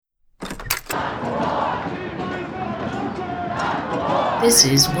This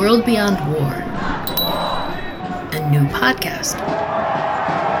is World Beyond War, a new podcast.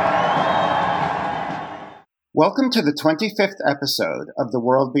 Welcome to the 25th episode of the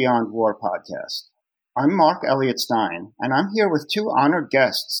World Beyond War podcast. I'm Mark Elliott Stein, and I'm here with two honored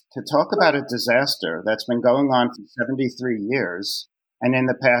guests to talk about a disaster that's been going on for 73 years, and in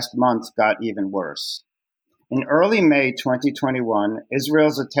the past month got even worse. In early May 2021,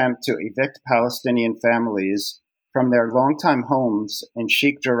 Israel's attempt to evict Palestinian families from their longtime homes in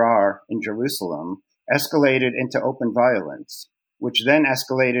Sheikh Jarrah in Jerusalem escalated into open violence, which then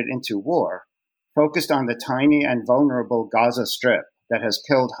escalated into war, focused on the tiny and vulnerable Gaza Strip that has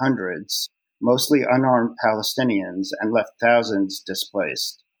killed hundreds, mostly unarmed Palestinians, and left thousands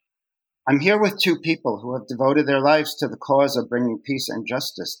displaced. I'm here with two people who have devoted their lives to the cause of bringing peace and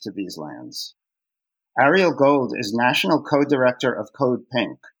justice to these lands. Ariel Gold is National Co-Director of Code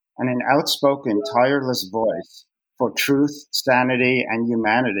Pink and an outspoken, tireless voice for truth, sanity, and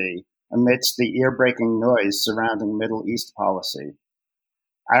humanity amidst the ear-breaking noise surrounding Middle East policy.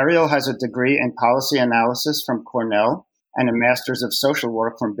 Ariel has a degree in policy analysis from Cornell and a master's of social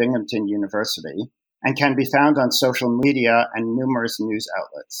work from Binghamton University, and can be found on social media and numerous news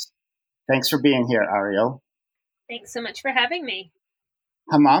outlets. Thanks for being here, Ariel. Thanks so much for having me.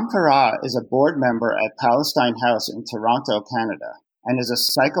 Hammam Farah is a board member at Palestine House in Toronto, Canada, and is a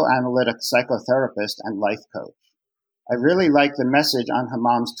psychoanalytic psychotherapist and life coach. I really like the message on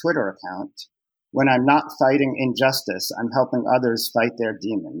Hammam's Twitter account. When I'm not fighting injustice, I'm helping others fight their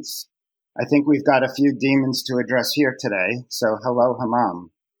demons. I think we've got a few demons to address here today. So hello,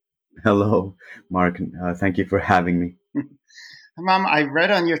 Hammam. Hello, Mark. Thank you for having me. Hammam, I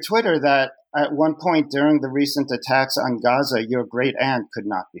read on your Twitter that at one point during the recent attacks on Gaza, your great aunt could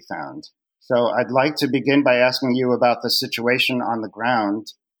not be found. So I'd like to begin by asking you about the situation on the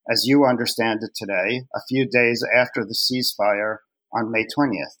ground as you understand it today, a few days after the ceasefire on May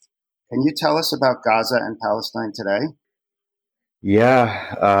 20th. Can you tell us about Gaza and Palestine today?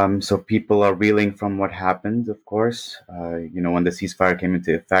 Yeah, so people are reeling from what happened, of course. When the ceasefire came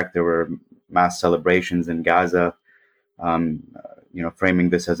into effect, there were mass celebrations in Gaza, framing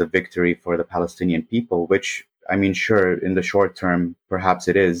this as a victory for the Palestinian people, which, sure, in the short term, perhaps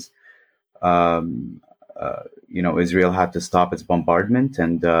it is. Israel had to stop its bombardment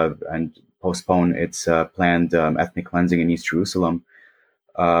and postpone its planned ethnic cleansing in East Jerusalem.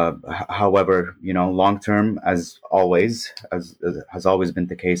 However, long term, as has always been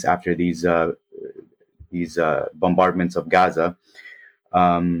the case after these bombardments of Gaza,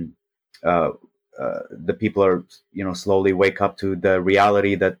 the people are, slowly wake up to the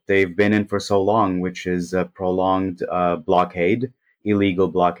reality that they've been in for so long, which is a prolonged illegal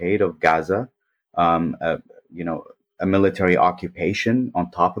blockade of Gaza, a military occupation on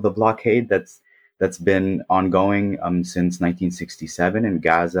top of the blockade that's been ongoing since 1967 in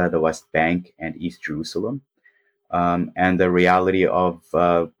Gaza, the West Bank, and East Jerusalem, and the reality of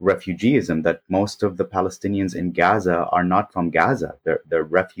refugeeism, that most of the Palestinians in Gaza are not from Gaza. They're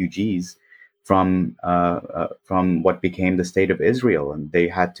refugees from what became the State of Israel, and they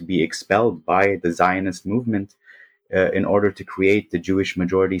had to be expelled by the Zionist movement in order to create the Jewish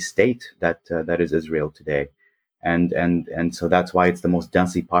majority state that is Israel today. And so that's why it's the most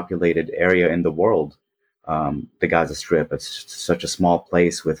densely populated area in the world, the Gaza Strip. It's such a small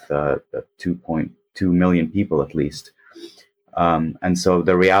place with 2.2 million people at least. And so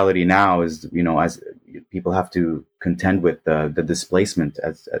the reality now is, as people have to contend with the displacement,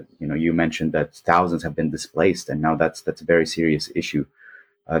 as you mentioned that thousands have been displaced, and now that's a very serious issue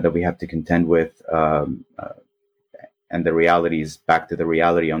that we have to contend with. And the reality is back to the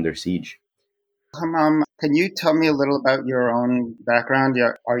reality under siege. Hammam, can you tell me a little about your own background?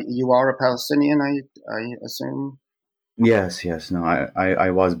 You are a Palestinian, I assume? Yes. No, I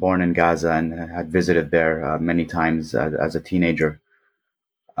was born in Gaza and had visited there many times as a teenager.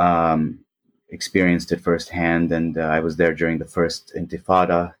 Experienced it firsthand, and I was there during the first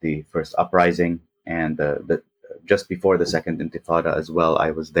Intifada, the first uprising, and the just before the second Intifada as well.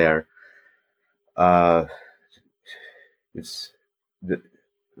 I was there.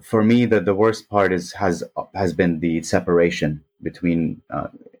 For me, the worst part has been the separation between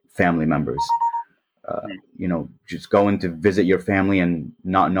family members. Just going to visit your family and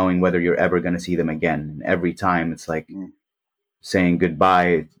not knowing whether you're ever going to see them again. And every time it's like saying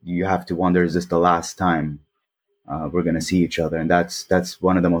goodbye. You have to wonder, is this the last time we're going to see each other? And that's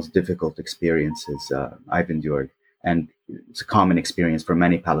one of the most difficult experiences I've endured. And it's a common experience for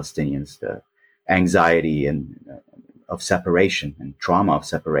many Palestinians, the anxiety and of separation and trauma of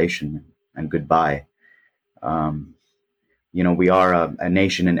separation and goodbye. We are a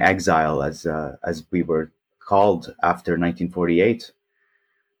nation in exile, as we were called after 1948.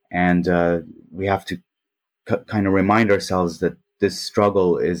 And we have to kind of remind ourselves that this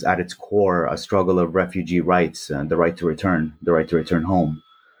struggle is at its core a struggle of refugee rights, the right to return home.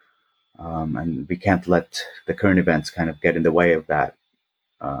 And we can't let the current events kind of get in the way of that.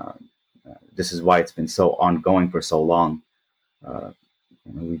 Uh, this is why it's been so ongoing for so long.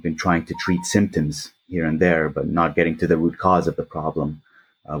 We've been trying to treat symptoms here and there, but not getting to the root cause of the problem,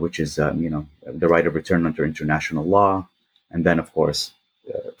 which is, the right of return under international law, and then, of course,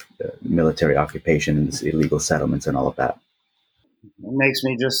 the military occupation and illegal settlements and all of that. It makes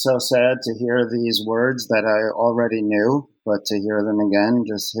me just so sad to hear these words that I already knew, but to hear them again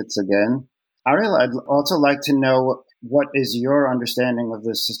just hits again. Ariel, I'd also like to know, what is your understanding of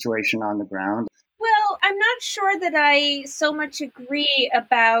this situation on the ground? Well, I'm not sure that I so much agree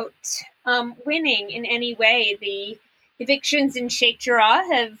about winning in any way. The evictions in Sheikh Jarrah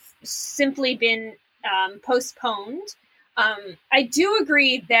have simply been postponed. I do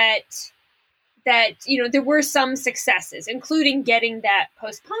agree that there were some successes, including getting that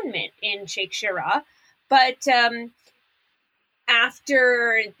postponement in Sheikh Jarrah, but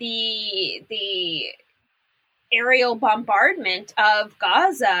after the aerial bombardment of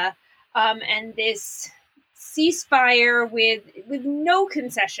Gaza and this ceasefire with no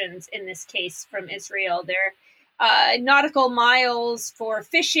concessions in this case from Israel, their nautical miles for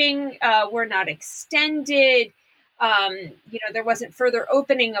fishing were not extended. There wasn't further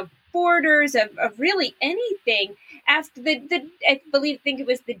opening of borders of really anything. After I think it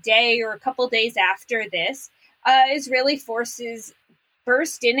was the day or a couple days after this, Israeli forces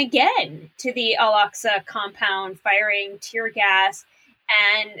burst in again to the Al-Aqsa compound, firing tear gas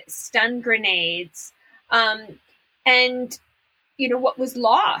and stun grenades. And what was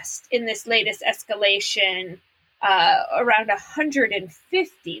lost in this latest escalation, around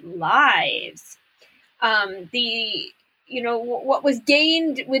 150 lives. What was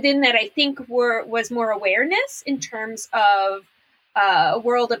gained within that, I think, was more awareness in terms of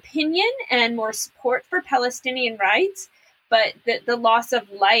world opinion and more support for Palestinian rights. But the loss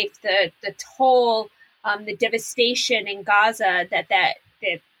of life, the toll, the devastation in Gaza,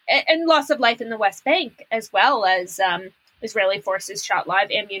 and loss of life in the West Bank, as well as Israeli forces shot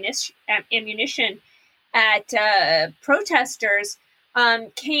live ammunition at protesters,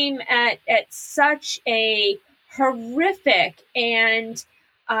 came at such a horrific and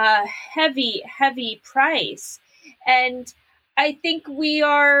heavy price. And I think we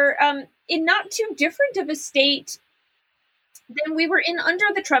are in not too different of a state than we were in under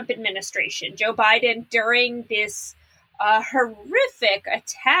the Trump administration. Joe Biden, during this horrific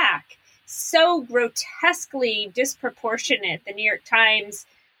attack, so grotesquely disproportionate, the New York Times,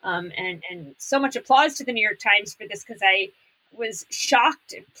 and so much applause to the New York Times for this, because I was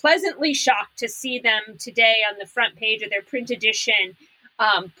pleasantly shocked to see them today on the front page of their print edition,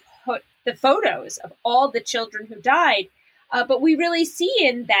 put the photos of all the children who died. But we really see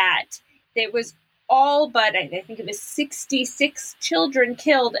in that there was all but, I think it was 66 children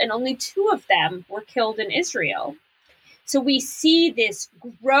killed, and only 2 of them were killed in Israel. So we see this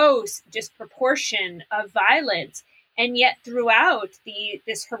gross disproportion of violence, and yet throughout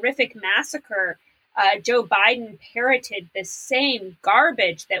this horrific massacre, Joe Biden parroted the same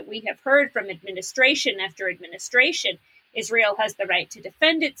garbage that we have heard from administration after administration. Israel has the right to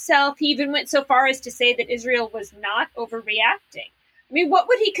defend itself. He even went so far as to say that Israel was not overreacting. I mean, what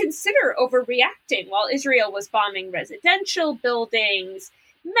would he consider overreacting while Israel was bombing residential buildings,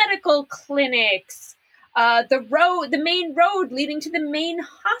 medical clinics, the main road leading to the main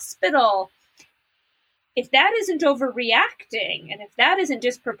hospital? If that isn't overreacting, and if that isn't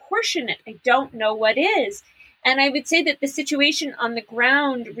disproportionate, I don't know what is. And I would say that the situation on the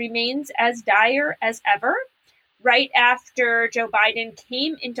ground remains as dire as ever. Right after Joe Biden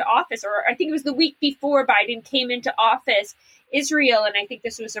came into office, or I think it was the week before Biden came into office, Israel, and I think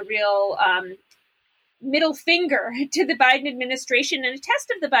this was a real middle finger to the Biden administration and a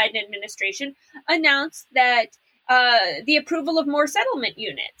test of the Biden administration, announced that the approval of more settlement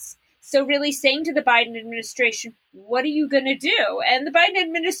units. So really saying to the Biden administration, what are you going to do? And the Biden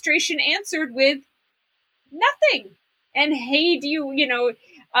administration answered with nothing. And hey,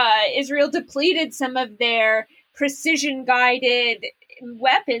 Israel depleted some of their precision-guided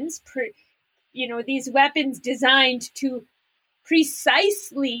weapons, these weapons designed to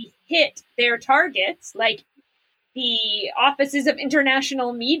precisely hit their targets, like the offices of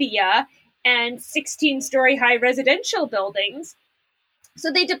international media and 16-story high residential buildings.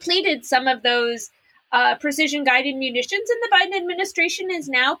 So they depleted some of those precision-guided munitions, and the Biden administration is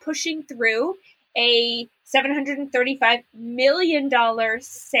now pushing through a $735 million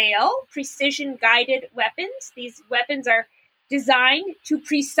sale, precision-guided weapons. These weapons are designed to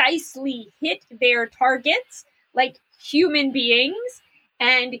precisely hit their targets, like human beings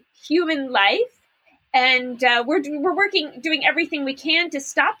and human life. And we're doing everything we can to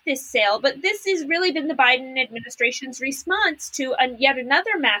stop this sale. But this has really been the Biden administration's response to yet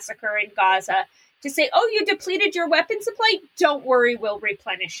another massacre in Gaza, to say, oh, you depleted your weapon supply? Don't worry, we'll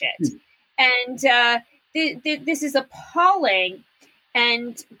replenish it. And this is appalling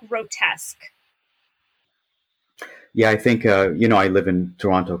and grotesque. Yeah, I think, I live in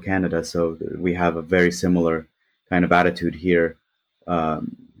Toronto, Canada, so we have a very similar kind of attitude here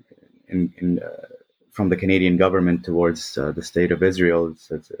from the Canadian government towards the state of Israel.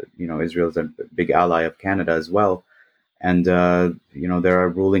 Israel's a big ally of Canada as well. And, there are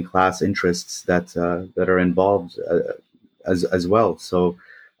ruling class interests that are involved as well. So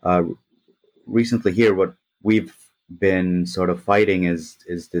recently here, what we've been sort of fighting is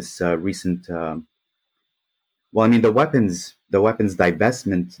this recent, the weapons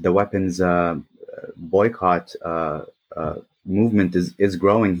divestment, the weapons boycott movement is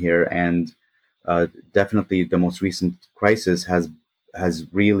growing here. And definitely the most recent crisis has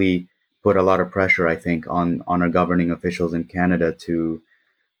really put a lot of pressure, I think, on our governing officials in Canada to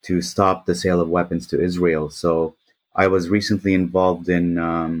stop the sale of weapons to Israel. So I was recently involved in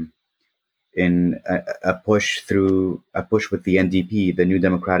a push with the NDP, the New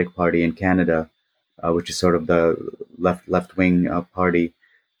Democratic Party in Canada, which is sort of the left wing party,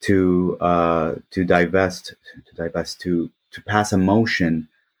 to pass a motion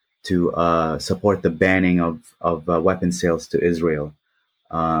to support the banning of weapon sales to Israel,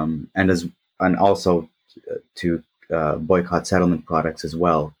 and also to boycott settlement products as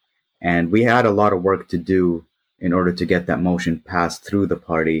well. And we had a lot of work to do in order to get that motion passed through the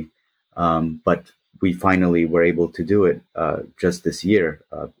party, but we finally were able to do it just this year,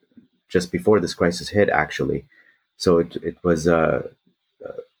 just before this crisis hit, actually. So it was a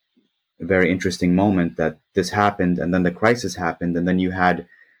very interesting moment that this happened, and then the crisis happened, and then you had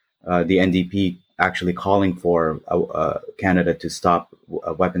the NDP actually calling for Canada to stop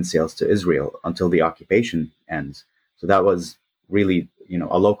weapon sales to Israel until the occupation ends. So that was really,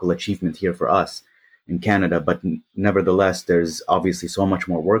 a local achievement here for us in Canada. But nevertheless, there's obviously so much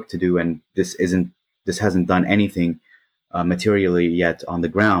more work to do, and this hasn't done anything materially yet on the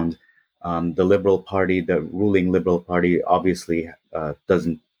ground. The Liberal Party, the ruling Liberal Party, obviously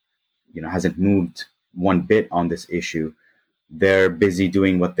hasn't moved one bit on this issue. They're busy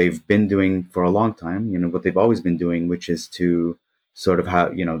doing what they've been doing for a long time, what they've always been doing, which is to sort of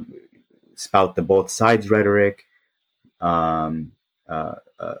spout the both sides rhetoric.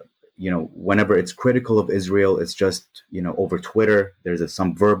 Whenever it's critical of Israel, it's just, over Twitter, there's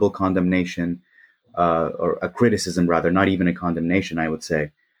some verbal condemnation, or a criticism rather, not even a condemnation, I would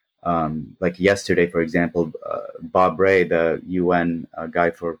say. Like yesterday, for example, Bob Rae, the UN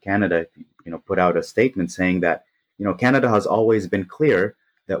guy for Canada, put out a statement saying that, Canada has always been clear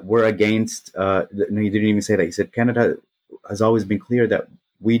that we're against, no, he didn't even say that. He said, Canada has always been clear that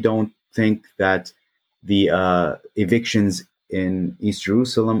we don't think that the evictions in East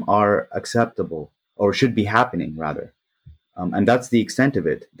Jerusalem are acceptable, or should be happening, rather. And that's the extent of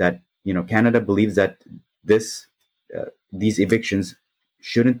it, that, Canada believes that these evictions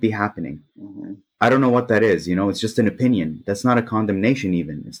shouldn't be happening. Mm-hmm. I don't know what that is. It's just an opinion. That's not a condemnation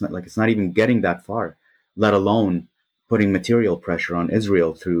even. It's not even getting that far, let alone putting material pressure on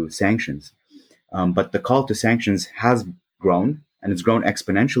Israel through sanctions. But the call to sanctions has grown, and it's grown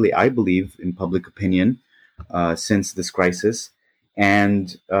exponentially, I believe, in public opinion since this crisis.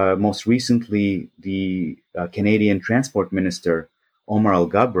 And most recently, the Canadian Transport Minister, Omar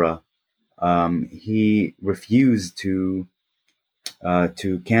Al-Gabra, he refused to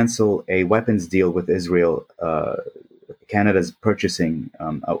cancel a weapons deal with Israel. Canada's purchasing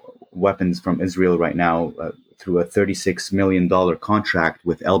weapons from Israel right now through a $36 million contract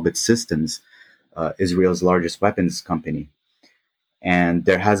with Elbit Systems, Israel's largest weapons company. And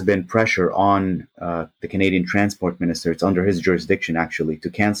there has been pressure on the Canadian Transport Minister, it's under his jurisdiction actually,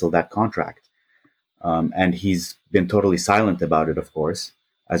 to cancel that contract. And he's been totally silent about it, of course,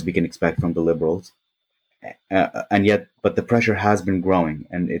 as we can expect from the Liberals. But the pressure has been growing,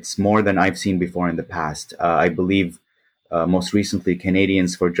 and it's more than I've seen before in the past. I believe most recently,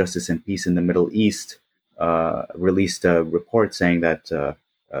 Canadians for Justice and Peace in the Middle East released a report saying that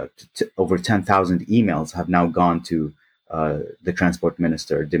over 10,000 emails have now gone to the transport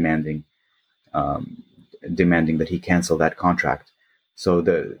minister demanding that he cancel that contract. So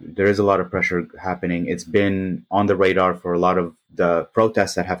there is a lot of pressure happening. It's been on the radar for a lot of the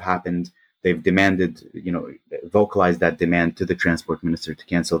protests that have happened. They've demanded, vocalized that demand to the transport minister to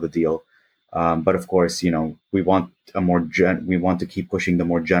cancel the deal. But of course, we want we want to keep pushing the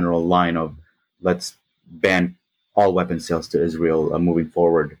more general line of let's ban all weapons sales to Israel moving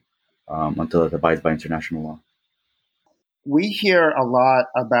forward until it abides by international law. We hear a lot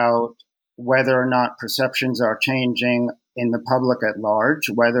about whether or not perceptions are changing in the public at large,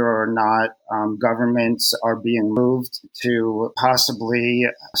 whether or not governments are being moved to possibly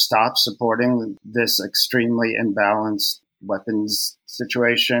stop supporting this extremely imbalanced weapons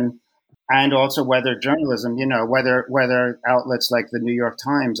situation. And also whether journalism, whether outlets like the New York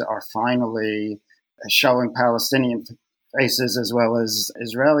Times are finally showing Palestinian faces as well as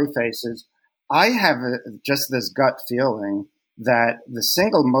Israeli faces. I have just this gut feeling that the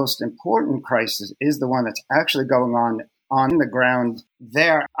single most important crisis is the one that's actually going on the ground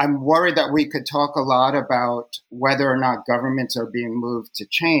there. I'm worried that we could talk a lot about whether or not governments are being moved to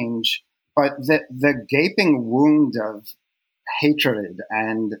change, but the gaping wound of hatred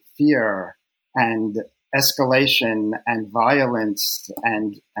and fear and escalation and violence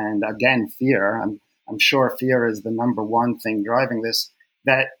and again fear. I'm sure fear is the number one thing driving this.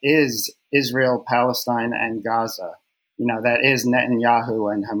 That is Israel, Palestine, and Gaza. That is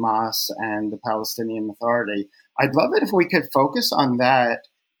Netanyahu and Hamas and the Palestinian Authority. I'd love it if we could focus on that,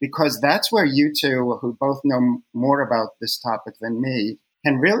 because that's where you two, who both know more about this topic than me,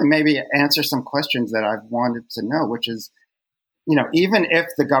 can really maybe answer some questions that I've wanted to know, which is, even if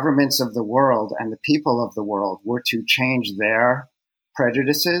the governments of the world and the people of the world were to change their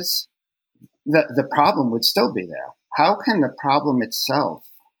prejudices, the problem would still be there. How can the problem itself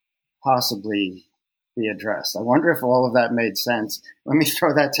possibly be addressed? I wonder if all of that made sense. Let me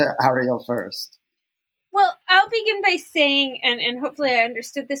throw that to Ariel first. Well, I'll begin by saying, and hopefully I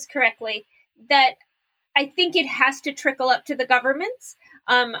understood this correctly, that I think it has to trickle up to the governments.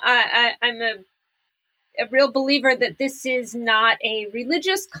 I'm a real believer that this is not a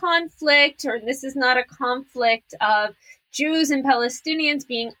religious conflict, or this is not a conflict of Jews and Palestinians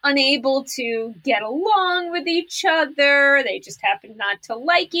being unable to get along with each other. They just happen not to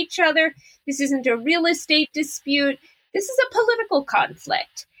like each other. This isn't a real estate dispute. This is a political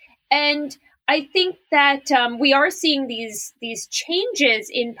conflict. And I think that we are seeing these changes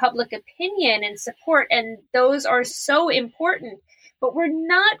in public opinion and support, and those are so important. But we're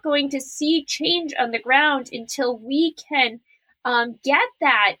not going to see change on the ground until we can get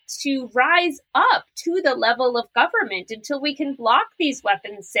that to rise up to the level of government, until we can block these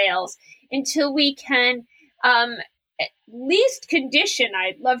weapons sales, until we can at least condition,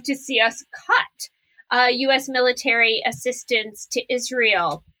 I'd love to see us cut U.S. military assistance to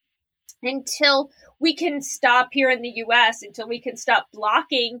Israel, until we can stop here in the U.S., until we can stop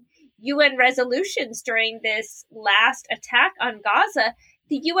blocking UN resolutions. During this last attack on Gaza,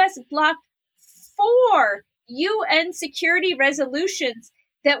 the U.S. blocked 4 UN security resolutions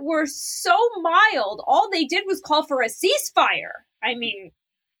that were so mild. All they did was call for a ceasefire. I mean,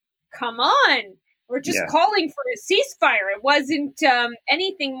 come on. We're just calling for a ceasefire. It wasn't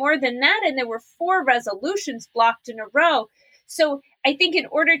anything more than that. And there were 4 resolutions blocked in a row. So I think in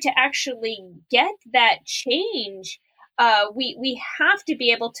order to actually get that change, we have to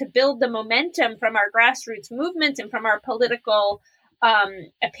be able to build the momentum from our grassroots movements and from our political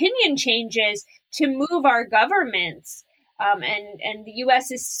opinion changes to move our governments. And the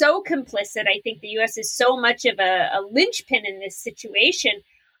U.S. is so complicit. I think the U.S. is so much of a linchpin in this situation.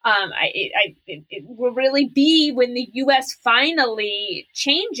 It will really be when the U.S. finally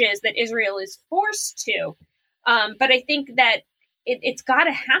changes that Israel is forced to. But I think that it's got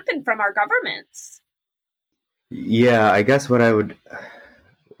to happen from our governments. Yeah, I guess what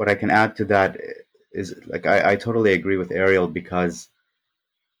I can add to that is, like, I totally agree with Ariel, because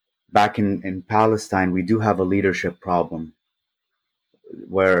back in Palestine, we do have a leadership problem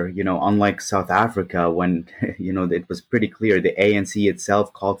where, unlike South Africa, when, it was pretty clear, the ANC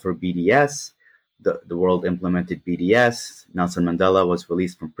itself called for BDS, the world implemented BDS, Nelson Mandela was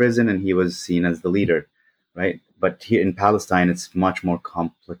released from prison and he was seen as the leader, right? But here in Palestine, it's much more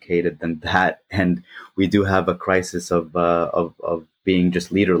complicated than that. And we do have a crisis of being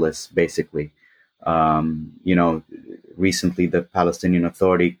just leaderless, basically. Recently the Palestinian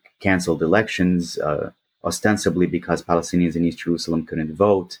Authority canceled elections, ostensibly because Palestinians in East Jerusalem couldn't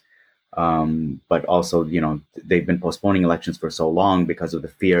vote. But also, they've been postponing elections for so long because of the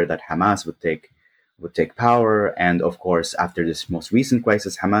fear that Hamas would take power. And of course, after this most recent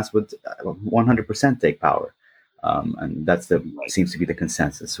crisis, Hamas would 100% take power. And that's seems to be the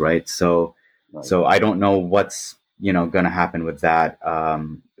consensus, right? So I don't know what's, going to happen with that.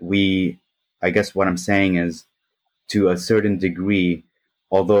 I guess what I'm saying is, to a certain degree,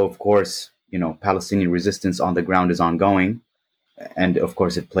 although of course, Palestinian resistance on the ground is ongoing, and of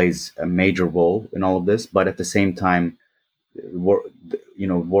course it plays a major role in all of this. But at the same time,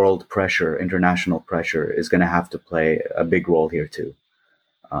 world pressure, international pressure is going to have to play a big role here too.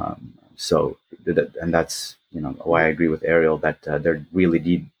 And that's why I agree with Ariel that there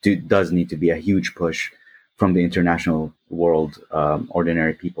really does need to be a huge push from the international world,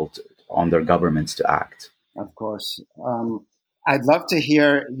 ordinary people, on their governments to act. Of course. I'd love to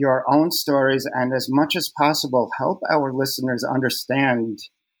hear your own stories, and as much as possible, help our listeners understand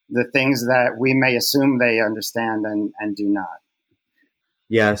the things that we may assume they understand and do not.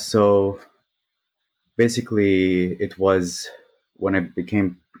 Yeah, so basically it was when I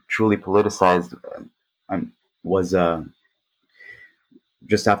became truly politicized, was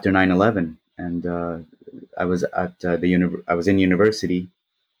just after 9/11, and I was at I was in university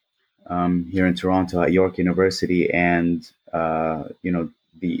here in Toronto at York University, and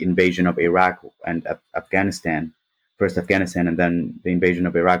the invasion of Iraq and Afghanistan, first Afghanistan, and then the invasion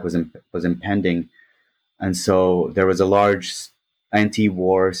of Iraq was impending, and so there was a large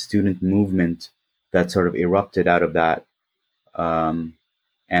anti-war student movement that sort of erupted out of that,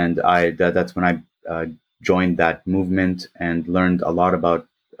 and that's when I joined that movement and learned a lot about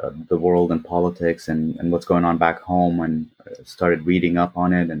the world and politics and what's going on back home, and started reading up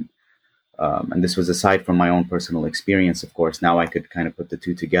on it. And this was aside from my own personal experience, of course. Now I could kind of put the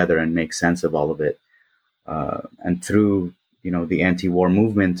two together and make sense of all of it. And through, the anti-war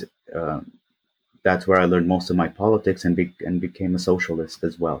movement, that's where I learned most of my politics and became a socialist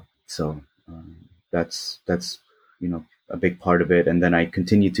as well. So that's a big part of it. And then I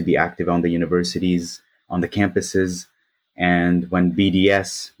continued to be active on the universities, on the campuses. And when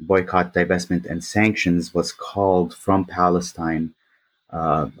BDS, Boycott, Divestment, and Sanctions, was called from Palestine,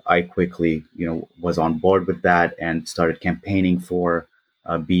 I quickly, was on board with that and started campaigning for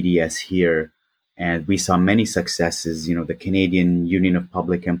BDS here. And we saw many successes. The Canadian Union of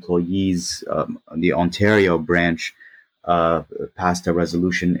Public Employees, the Ontario branch, passed a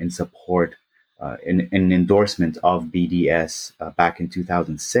resolution in support, in endorsement of BDS back in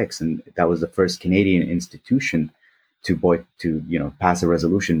 2006, and that was the first Canadian institution to pass a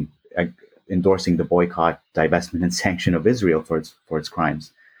resolution endorsing the boycott, divestment, and sanction of Israel for its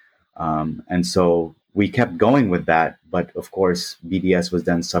crimes. And so we kept going with that, but of course BDS was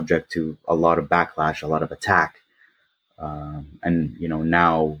then subject to a lot of backlash, a lot of attack, and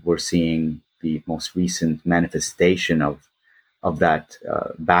now we're seeing the most recent manifestation of that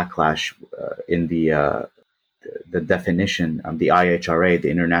backlash in the definition of the IHRA,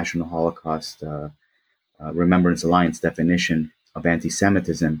 the International Holocaust Remembrance Alliance definition of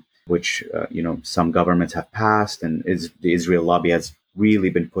anti-Semitism, which some governments have passed, and the Israel lobby has really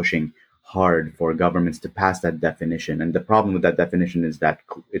been pushing hard for governments to pass that definition. And the problem with that definition is that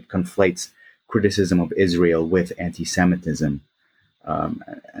it conflates criticism of Israel with anti-Semitism,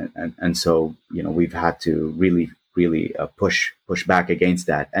 and so we've had to really push back against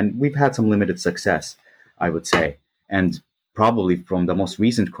that, and we've had some limited success, I would say, and probably from the most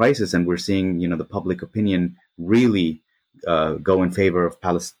recent crisis, and we're seeing the public opinion really go in favor of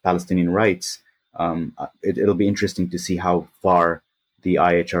Palestinian rights. It'll be interesting to see how far the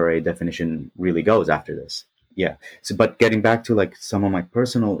IHRA definition really goes after this. Yeah. So, but getting back to some of my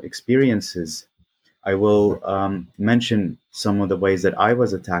personal experiences, I will mention some of the ways that I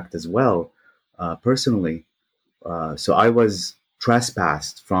was attacked as well, personally. So I was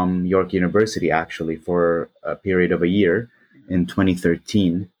trespassed from York University actually for a period of a year in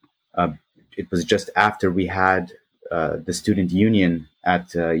 2013. It was just after we had the student union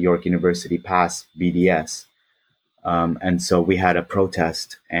at York University pass BDS. And so we had a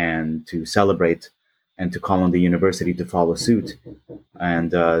protest and to celebrate and to call on the university to follow suit.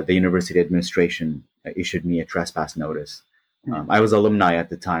 And the university administration issued me a trespass notice. I was alumni at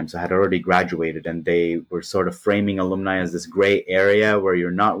the time, so I had already graduated, and they were sort of framing alumni as this gray area where you're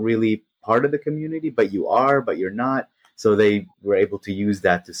not really part of the community, but you are, but you're not. So they were able to use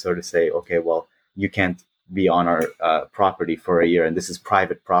that to sort of say, okay, well, you can't be on our property for a year, and this is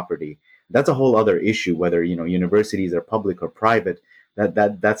private property. That's a whole other issue, whether universities are public or private.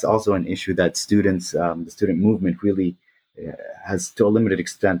 That's also an issue that students, the student movement, really has to a limited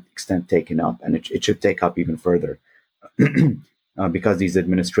extent taken up, and it should take up even further. Because these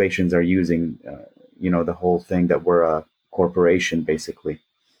administrations are using, the whole thing that we're a corporation basically,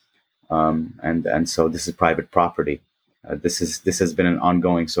 and so this is private property. This has been an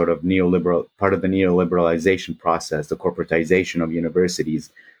ongoing sort of neoliberal part of the neoliberalization process, the corporatization of universities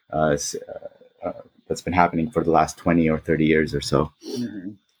that's been happening for the last 20 or 30 years or so.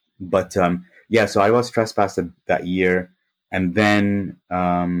 Mm-hmm. But so I was trespassed that year, and then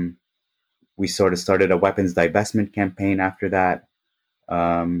we sort of started a weapons divestment campaign after that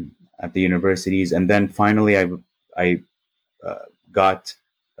at the universities. And then finally, I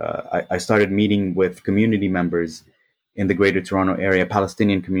started meeting with community members in the Greater Toronto area,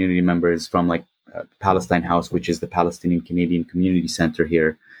 Palestinian community members from like Palestine House, which is the Palestinian Canadian Community Center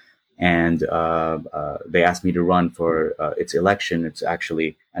here. And they asked me to run for its election. It's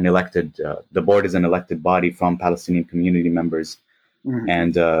actually an elected, the board is an elected body from Palestinian community members.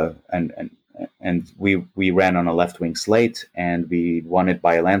 Mm-hmm. And we ran on a left-wing slate, and we won it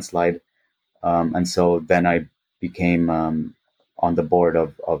by a landslide. And so then I became on the board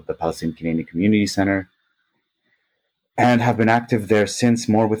of the Palestinian Canadian Community Center, and have been active there since,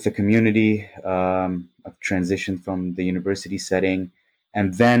 more with the community. I've transitioned from the university setting. And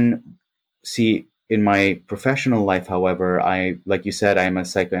then, see, in my professional life, however, like you said, I'm a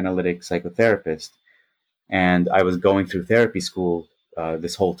psychoanalytic psychotherapist, and I was going through therapy school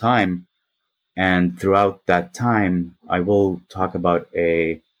this whole time. And throughout that time, I will talk about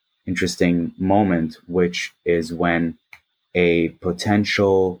a interesting moment, which is when a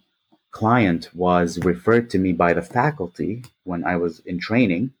potential client was referred to me by the faculty when I was in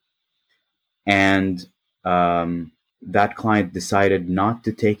training, and that client decided not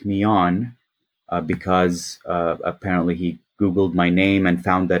to take me on because apparently he Googled my name and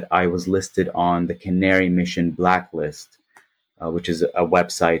found that I was listed on the Canary Mission blacklist, which is a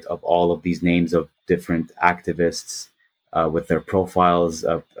website of all of these names of different activists with their profiles,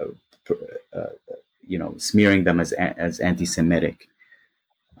 smearing them as anti-Semitic.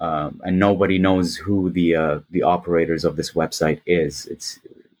 And nobody knows who the operators of this website is. It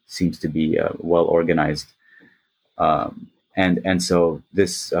seems to be well organized. And so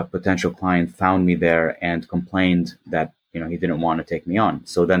this potential client found me there and complained that, he didn't want to take me on.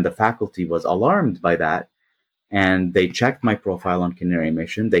 So then the faculty was alarmed by that, and they checked my profile on Canary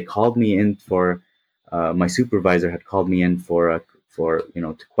Mission. They called me in for, my supervisor had called me in for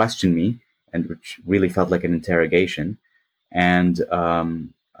to question me, and which really felt like an interrogation. And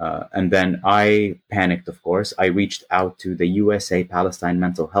then I panicked, of course. I reached out to the USA Palestine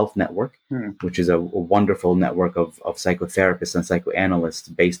Mental Health Network, which is a wonderful network of psychotherapists and psychoanalysts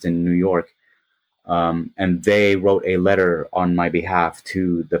based in New York. And they wrote a letter on my behalf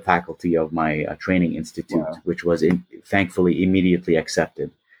to the faculty of my training institute, which was thankfully immediately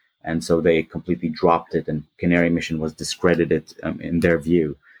accepted. And so they completely dropped it, and Canary Mission was discredited in their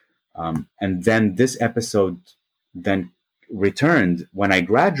view. And then this episode then returned when I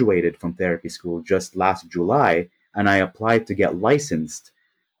graduated from therapy school just last July, and I applied to get licensed.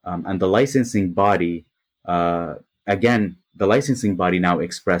 And the licensing body, the licensing body now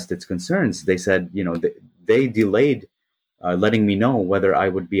expressed its concerns. They said, they delayed letting me know whether I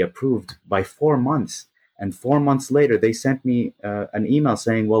would be approved by 4 months. And 4 months later, they sent me an email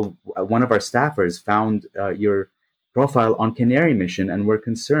saying, well, one of our staffers found your profile on Canary Mission, and we're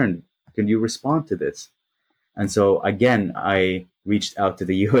concerned. Can you respond to this? And so, again, I reached out to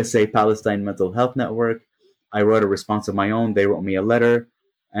the USA Palestine Mental Health Network. I wrote a response of my own. They wrote me a letter.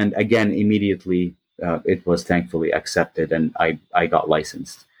 And again, immediately, it was thankfully accepted, and I got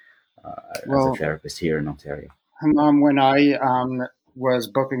licensed as a therapist here in Ontario. When I was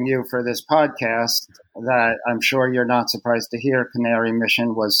booking you for this podcast, that I'm sure you're not surprised to hear, Canary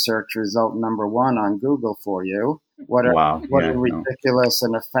Mission was search result number 1 on Google for you. What a ridiculous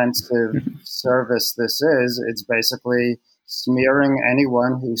and offensive service this is. It's basically smearing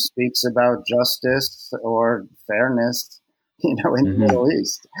anyone who speaks about justice or fairness, in the Middle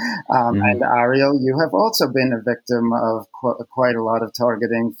East. And Ariel, you have also been a victim of quite a lot of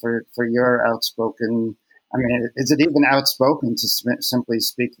targeting for your outspoken. I mean, is it even outspoken to simply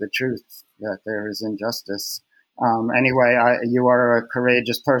speak the truth that there is injustice? Anyway, you are a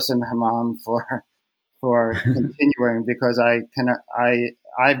courageous person, Hammam, for continuing, because I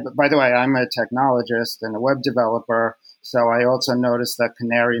by the way, I'm a technologist and a web developer. So I also noticed that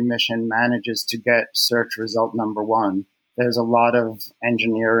Canary Mission manages to get search result number 1. There's a lot of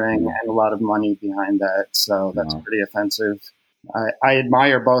engineering and a lot of money behind that. So that's pretty offensive. I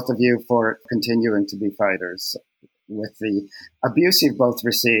admire both of you for continuing to be fighters with the abuse you've both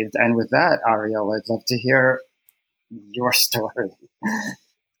received. And with that, Ariel, I'd love to hear your story.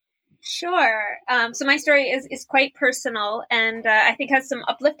 Sure. So my story is quite personal, and I think has some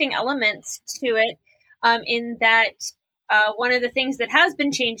uplifting elements to it, in that one of the things that has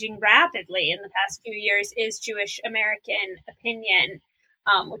been changing rapidly in the past few years is Jewish American opinion,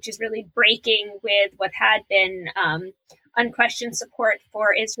 which is really breaking with what had been unquestioned support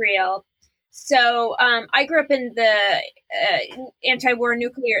for Israel. So I grew up in the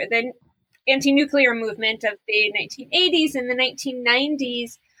anti-nuclear movement of the 1980s and the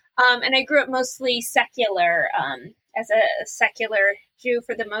 1990s. And I grew up mostly secular, as a secular Jew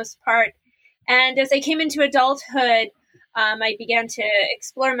for the most part. And as I came into adulthood, I began to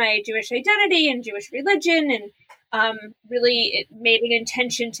explore my Jewish identity and Jewish religion, and really it made an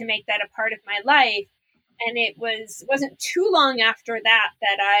intention to make that a part of my life. And it wasn't too long after that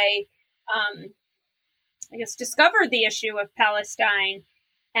I guess discovered the issue of Palestine,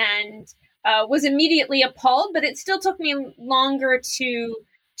 and was immediately appalled. But it still took me longer to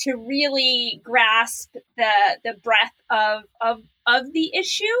really grasp the breadth of the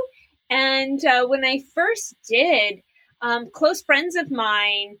issue. And when I first did, close friends of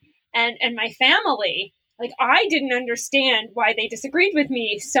mine and my family, like, I didn't understand why they disagreed with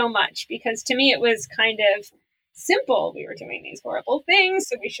me so much, because to me it was kind of simple. We were doing these horrible things,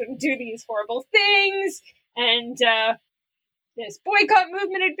 so we shouldn't do these horrible things. And this boycott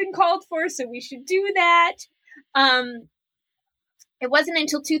movement had been called for, so we should do that. It wasn't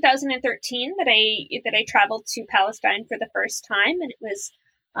until 2013 that I traveled to Palestine for the first time, and it was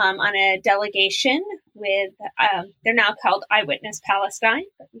on a delegation with, they're now called Eyewitness Palestine,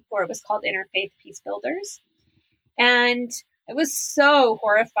 but before it was called Interfaith Peace Builders. And I was so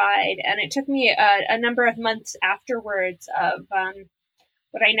horrified, and it took me a number of months afterwards of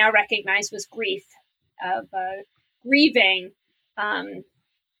what I now recognize was grief, of grieving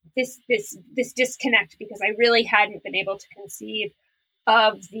this disconnect, because I really hadn't been able to conceive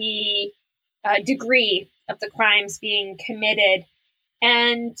of the degree of the crimes being committed.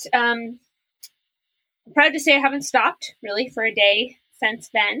 And I'm proud to say I haven't stopped really for a day since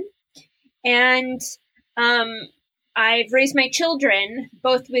then. And I've raised my children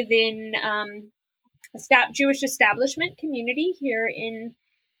both within a Jewish establishment community here in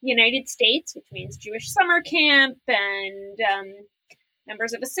the United States, which means Jewish summer camp and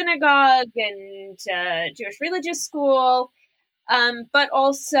members of a synagogue and Jewish religious school. But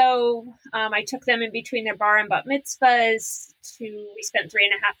also, I took them in between their bar and bat mitzvahs. We spent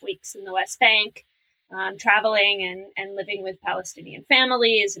 3.5 weeks in the West Bank, traveling and living with Palestinian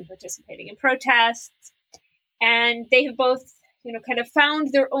families and participating in protests. And they have both, kind of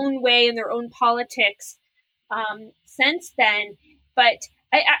found their own way and their own politics since then. But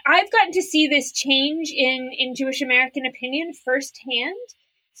I've gotten to see this change in Jewish American opinion firsthand.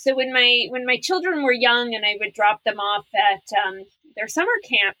 So when my children were young and I would drop them off at their summer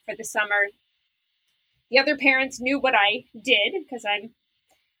camp for the summer, the other parents knew what I did, because I'm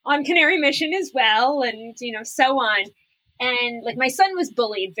on Canary Mission as well, and so on. And like, my son was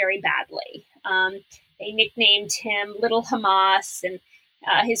bullied very badly. They nicknamed him Little Hamas, and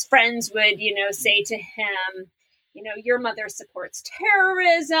his friends would say to him, your mother supports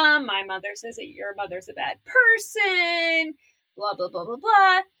terrorism. My mother says that your mother's a bad person. Blah, blah, blah, blah,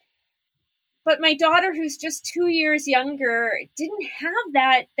 blah. But my daughter, who's just 2 years younger, didn't have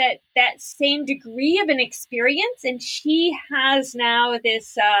that same degree of an experience. And she has now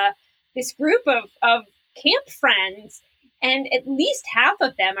this group of camp friends, and at least half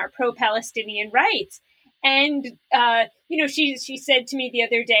of them are pro-Palestinian rights. And, she said to me the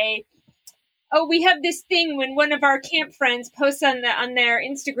other day, oh, we have this thing when one of our camp friends posts on their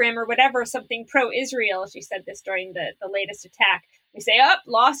Instagram or whatever, something pro-Israel. She said this during the latest attack. We say,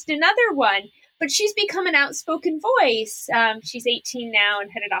 lost another one. But she's become an outspoken voice. She's 18 now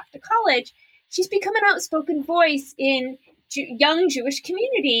and headed off to college. She's become an outspoken voice in young Jewish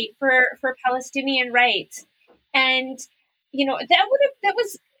community for Palestinian rights. And, that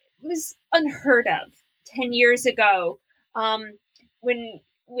was unheard of 10 years ago. When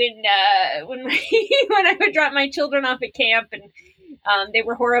I would drop my children off at camp, and they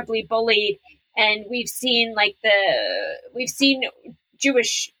were horribly bullied, and we've seen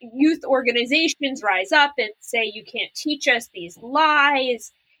Jewish youth organizations rise up and say, you can't teach us these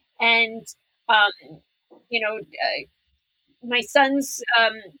lies. And my son's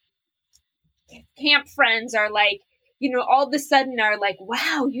camp friends are like, all of a sudden are like,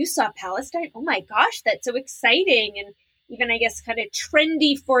 wow, you saw Palestine? Oh my gosh, that's so exciting. And even, I guess, kind of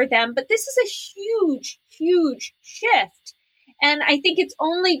trendy for them. But this is a huge, huge shift. And I think it's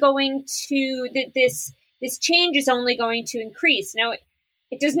only going to, this change is only going to increase. Now,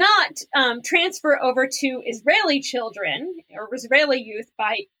 it does not transfer over to Israeli children or Israeli youth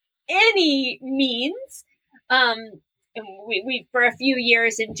by any means. And we for a few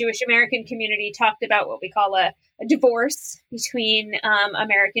years in Jewish American community talked about what we call a divorce between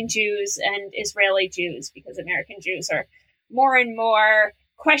American Jews and Israeli Jews, because American Jews are more and more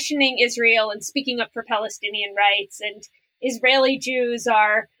questioning Israel and speaking up for Palestinian rights, and Israeli Jews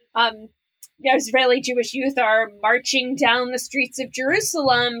are Israeli Jewish youth are marching down the streets of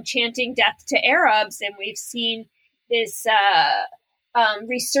Jerusalem chanting death to Arabs. And we've seen this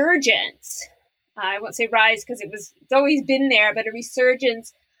resurgence. I won't say rise because it's always been there, but a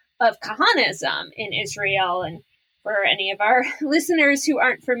resurgence of Kahanism in Israel. And for any of our listeners who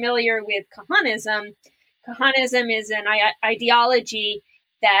aren't familiar with Kahanism, Kahanism is an ideology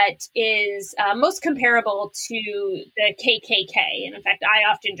that is most comparable to the KKK. And in fact,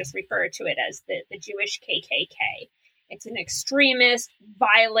 I often just refer to it as the Jewish KKK. It's an extremist,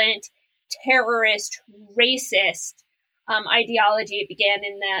 violent, terrorist, racist ideology. It began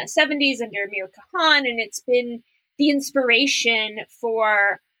in the 70s under Amir Kahan, and it's been the inspiration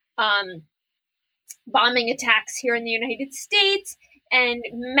for bombing attacks here in the United States and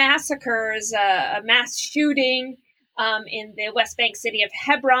massacres, a mass shooting in the West Bank city of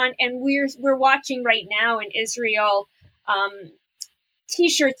Hebron. And we're watching right now in Israel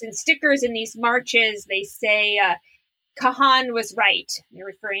T-shirts and stickers in these marches. They say Kahan was right. They're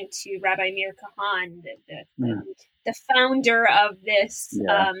referring to Rabbi Meir Kahan, the founder of this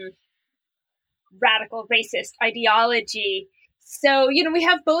radical racist ideology. So, we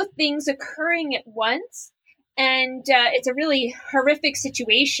have both things occurring at once, and it's a really horrific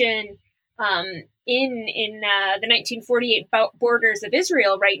situation in the 1948 borders of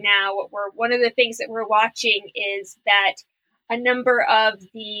Israel right now. One of the things that we're watching is that a number of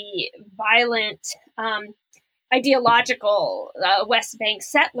the violent ideological West Bank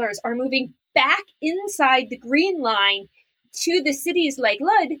settlers are moving back inside the Green Line to the cities like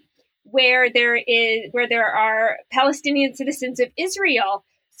Lud, where there are Palestinian citizens of Israel,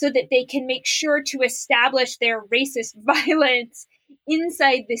 so that they can make sure to establish their racist violence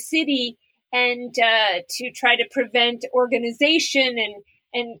inside the city and to try to prevent organization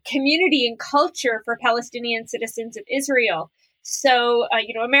and community and culture for Palestinian citizens of Israel. So,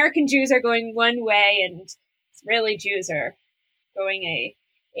 American Jews are going one way, and Israeli Jews are going a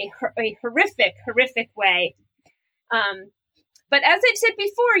horrific way. But as I've said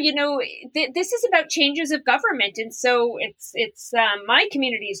before, this is about changes of government, and so it's my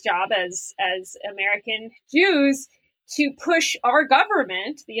community's job as American Jews to push our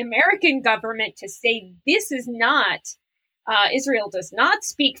government, the American government, to say this is not Israel does not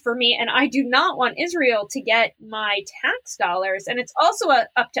speak for me, and I do not want Israel to get my tax dollars. And it's also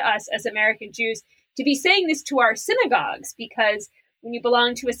up to us as American Jews to be saying this to our synagogues, because when you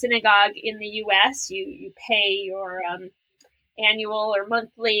belong to a synagogue in the U.S., you pay your annual or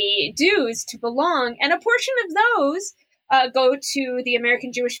monthly dues to belong, and a portion of those go to the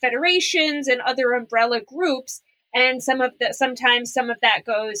American Jewish Federations and other umbrella groups, and sometimes some of that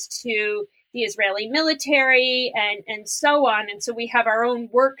goes to the Israeli military and so on. And so we have our own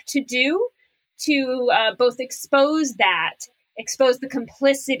work to do to both expose the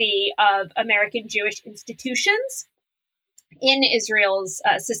complicity of American Jewish institutions in Israel's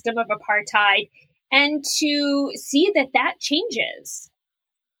system of apartheid, and to see that changes.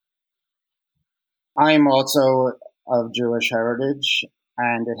 I'm also of Jewish heritage,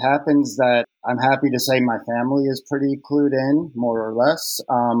 and it happens that I'm happy to say my family is pretty clued in, more or less.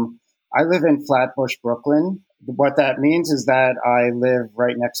 I live in Flatbush, Brooklyn. What that means is that I live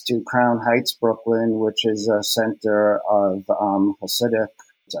right next to Crown Heights, Brooklyn, which is a center of Hasidic,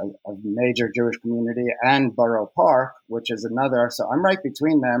 a major Jewish community, and Borough Park, which is another. So I'm right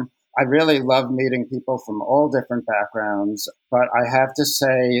between them. I really love meeting people from all different backgrounds, but I have to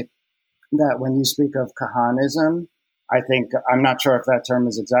say that when you speak of Kahanism, I'm not sure if that term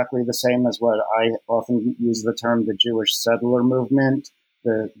is exactly the same as what I often use the term the Jewish settler movement,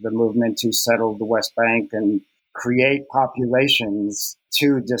 the movement to settle the West Bank and create populations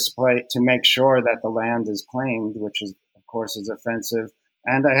to make sure that the land is claimed, which is, of course, is offensive.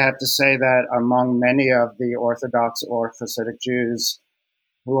 And I have to say that among many of the Orthodox or Hasidic Jews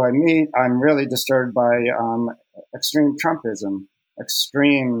who I meet, I'm really disturbed by extreme Trumpism.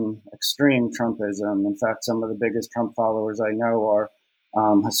 Extreme Trumpism. In fact, some of the biggest Trump followers I know are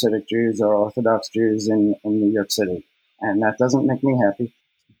Hasidic Jews or Orthodox Jews in New York City. And that doesn't make me happy.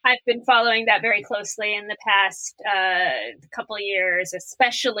 I've been following that very closely in the past couple of years,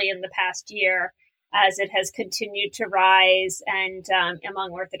 especially in the past year, as it has continued to rise and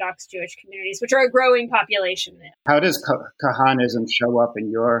among Orthodox Jewish communities, which are a growing population. How does Kahanism show up in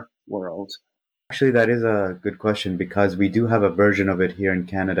your world? Actually, that is a good question, because we do have a version of it here in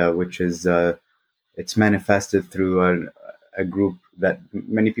Canada, which is it's manifested through a group that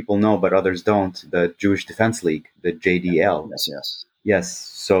many people know, but others don't, the Jewish Defense League, the JDL. Yes.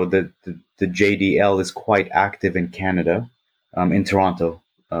 So the JDL is quite active in Canada, in Toronto.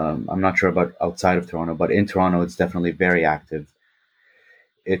 I'm not sure about outside of Toronto, but in Toronto, it's definitely very active.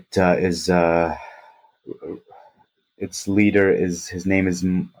 It is its leader his name is, I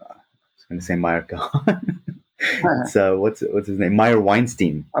was going to say Meir Kahane. what's his name? Meyer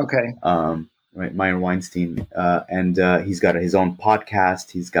Weinstein. Okay. Right, Meyer Weinstein, and he's got his own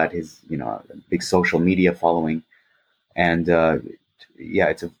podcast. He's got his big social media following, and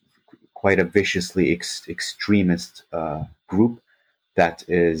it's quite a viciously extremist group that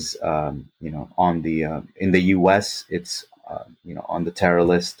is on the in the U.S. It's on the terror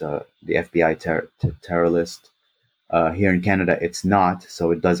list, the FBI terror list. Here in Canada, it's not,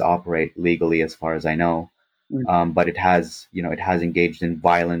 so it does operate legally, as far as I know. But it has engaged in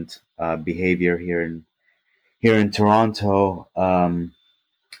violent behavior here in Toronto.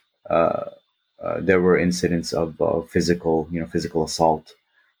 There were incidents of physical assault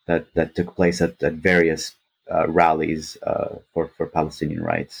that took place at various rallies for Palestinian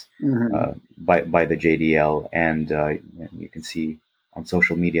rights by the JDL, and you can see on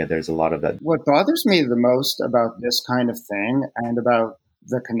social media there's a lot of that. What bothers me the most about this kind of thing and about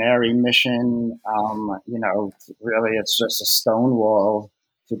the Canary mission, really it's just a stonewall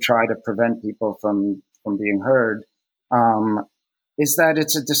to try to prevent people from being heard, is that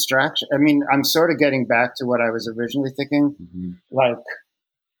it's a distraction. I mean, I'm sort of getting back to what I was originally thinking, like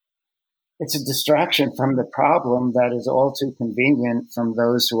it's a distraction from the problem that is all too convenient from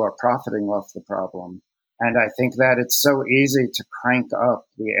those who are profiting off the problem. And I think that it's so easy to crank up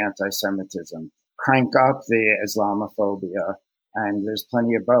the anti-Semitism, crank up the Islamophobia, and there's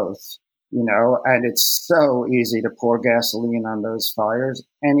plenty of both, and it's so easy to pour gasoline on those fires.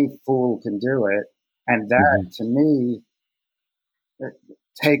 Any fool can do it. And that, to me, it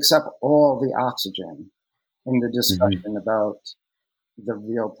takes up all the oxygen in the discussion about the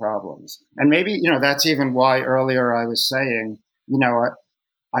real problems. And maybe, that's even why earlier I was saying,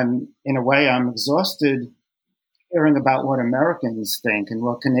 I'm exhausted hearing about what Americans think and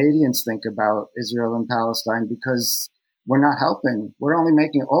what Canadians think about Israel and Palestine, because we're not helping. We're only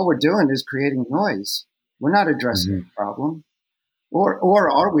all we're doing is creating noise. We're not addressing the problem. Or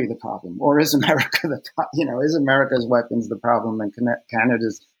are we the problem? Or is America is America's weapons the problem? And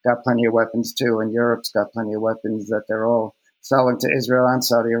Canada's got plenty of weapons too, and Europe's got plenty of weapons that they're all selling to Israel and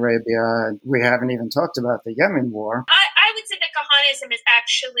Saudi Arabia. We haven't even talked about the Yemen war. I would say that Kahanism is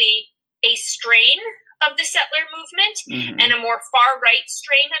actually a strain of the settler movement and a more far-right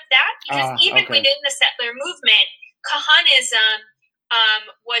strain of that. Because even within the settler movement, Kahanism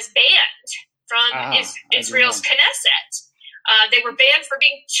was banned from Israel's Knesset. They were banned for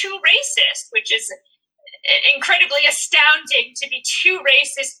being too racist, which is incredibly astounding to be too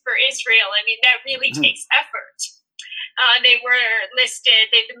racist for Israel. I mean, that really takes effort. They've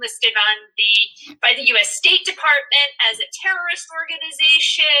been listed by the U.S. State Department as a terrorist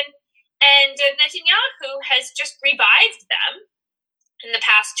organization, and Netanyahu has just revived them in the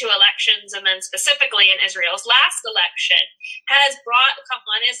past two elections, and then specifically in Israel's last election, has brought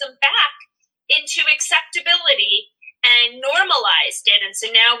Kahanism back into acceptability and normalized it. And so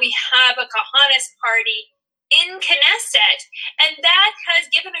now we have a Kahanist party in Knesset, and that has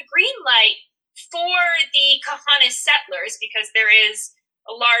given a green light for the Kahanist settlers, because there is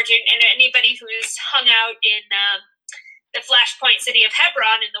a large, and anybody who's hung out in the Flashpoint city of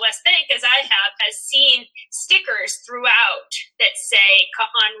Hebron in the West Bank, as I have, has seen stickers throughout that say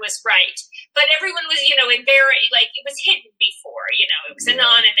Kahan was right. But everyone was, it was hidden before, it was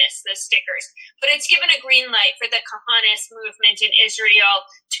anonymous, those stickers. But it's given a green light for the Kahanist movement in Israel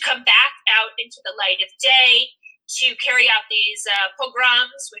to come back out into the light of day, to carry out these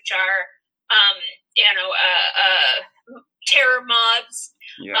pogroms, which are, terror mobs,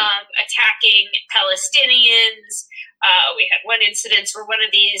 attacking Palestinians. We had one incident where one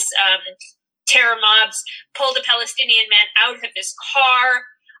of these terror mobs pulled a Palestinian man out of his car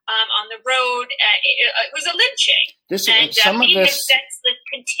on the road. It was a lynching. Senseless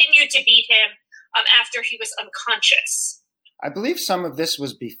continued to beat him after he was unconscious. I believe some of this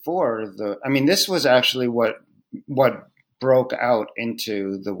was before this was actually what broke out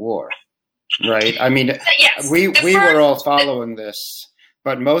into the war, right? I mean, yes, we were all following this.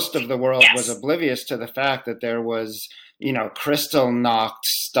 But most of the world was oblivious to the fact that there was, Kristallnacht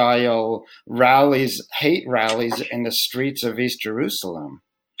style rallies, hate rallies in the streets of East Jerusalem.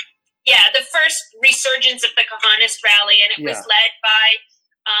 Yeah, the first resurgence of the Kahanist rally, and it was led by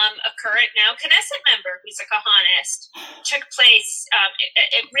a current now Knesset member who's a Kahanist, took place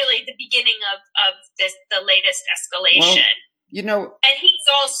at really the beginning of the latest escalation. Well, and he's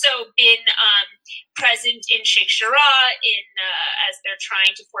also been present in Sheikh Jarrah as they're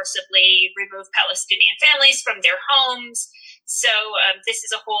trying to forcibly remove Palestinian families from their homes. So this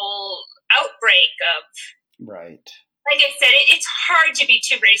is a whole outbreak of. Right. Like I said, it's hard to be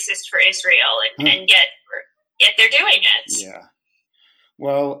too racist for Israel, and yet they're doing it. Yeah.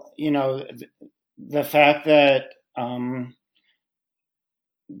 Well, the fact that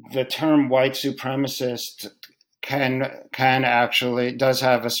the term white supremacist can actually does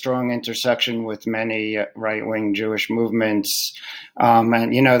have a strong intersection with many right-wing Jewish movements,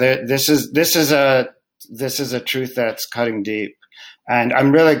 and this is a truth that's cutting deep. And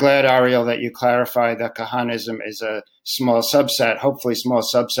I'm really glad, Ariel, that you clarify that Kahanism is a small subset, hopefully small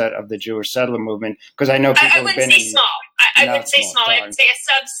subset of the Jewish settler movement, because I know people I wouldn't say small. I wouldn't say small. I would say a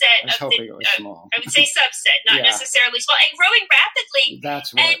subset. I was hoping it was small. I would say subset, not necessarily small, and growing rapidly.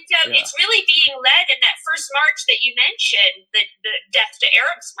 That's what. It's really being led in that first march that you mentioned, the Death to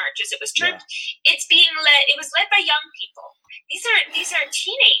Arabs march, as it was termed. Yeah. It's being led. It was led by young people. These are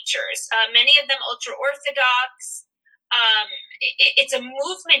teenagers. Many of them ultra orthodox. It's a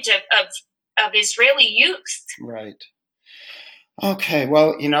movement of Israeli youth. Right. Okay.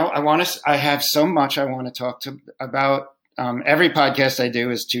 Well, I have so much I want to talk about. Every podcast I do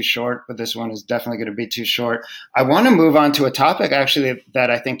is too short, but this one is definitely going to be too short. I want to move on to a topic actually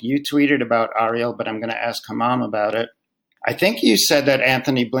that I think you tweeted about, Ariel, but I'm going to ask Hammam about it. I think you said that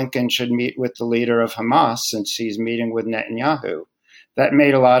Anthony Blinken should meet with the leader of Hamas since he's meeting with Netanyahu. That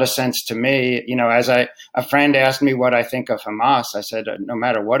made a lot of sense to me. As a friend asked me what I think of Hamas, I said, no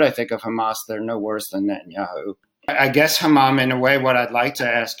matter what I think of Hamas, they're no worse than Netanyahu. I guess, Hammam, in a way, what I'd like to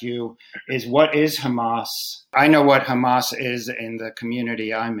ask you is, what is Hamas? I know what Hamas is in the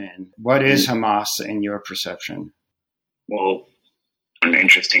community I'm in. What is Hamas in your perception? Well, an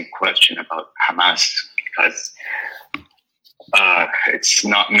interesting question about Hamas, because it's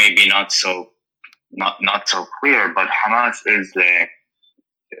not so clear, but Hamas is the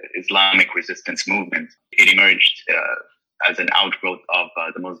Islamic resistance movement. It emerged as an outgrowth of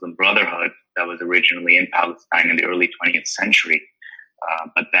the Muslim Brotherhood that was originally in Palestine in the early 20th century.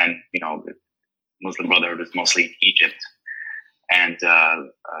 But then, the Muslim Brotherhood was mostly in Egypt and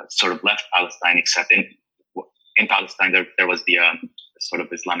sort of left Palestine, except in Palestine there was the sort of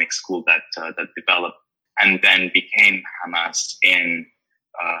Islamic school that developed and then became Hamas in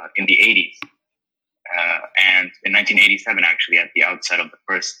the 80s. And in 1987, actually, at the outset of the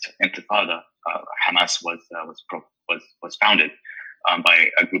first Intifada, Hamas was founded by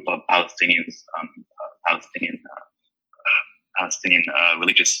a group of Palestinian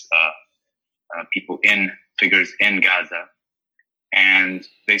religious figures in Gaza, and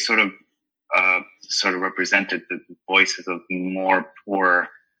they sort of represented the voices of more poor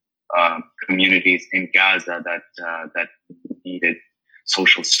communities in Gaza that needed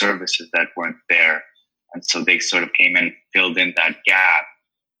social services that weren't there. And so they sort of came and filled in that gap,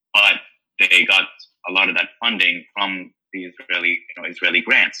 but they got a lot of that funding from the Israeli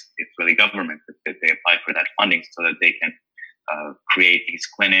grants, the Israeli government. They applied for that funding so that they can create these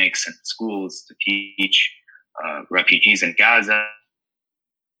clinics and schools to teach refugees in Gaza.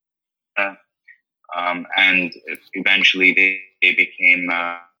 And eventually they became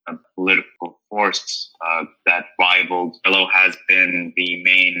a political force that rivaled. Hello has been the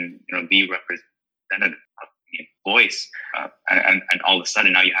main, the representative voice, and all of a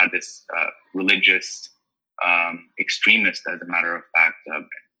sudden now you have this religious extremist, as a matter of fact,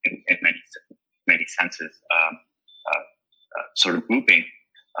 in many senses, sort of grouping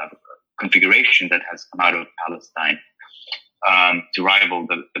configuration that has come out of Palestine to rival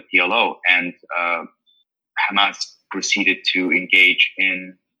the PLO, and Hamas proceeded to engage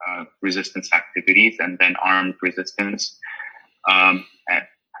in resistance activities and then armed resistance, and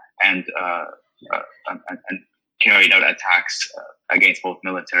carried out attacks against both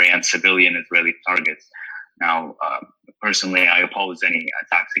military and civilian Israeli targets. Now, personally, I oppose any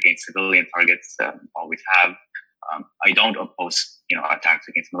attacks against civilian targets. Always have. I don't oppose, attacks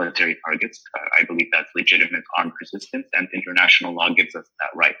against military targets. I believe that's legitimate armed resistance, and international law gives us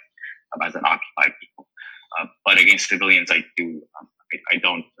that right as an occupied people. But against civilians, I do. I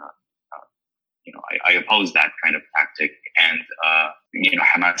don't. I oppose that kind of tactic, and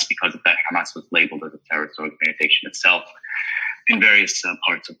Hamas, because of that, Hamas was labeled as a terrorist organization itself in various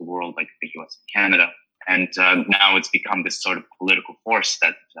parts of the world, like the U.S. and Canada. And now it's become this sort of political force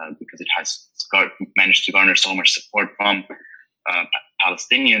that, because it has managed to garner so much support from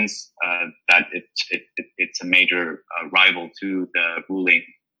Palestinians, that it's a major rival to the ruling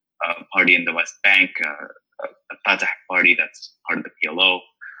party in the West Bank, the Fatah party that's part of the PLO,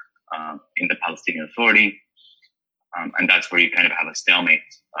 in the Palestinian Authority. And that's where you kind of have a stalemate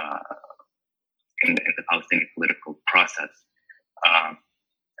in the Palestinian political process.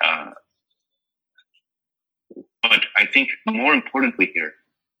 But I think more importantly here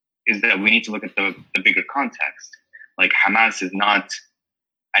is that we need to look at the bigger context. Like, Hamas is not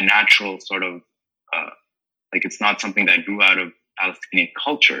a natural sort of, it's not something that grew out of Palestinian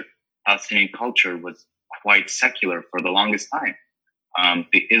culture. Palestinian culture was quite secular for the longest time.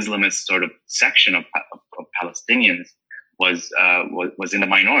 The Islamist sort of section of Palestinians was in the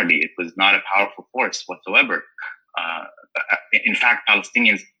minority. It was not a powerful force whatsoever. In fact,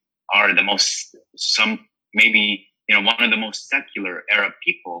 Palestinians are one of the most secular Arab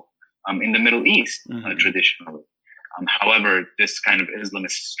people in the Middle East, traditionally. However, this kind of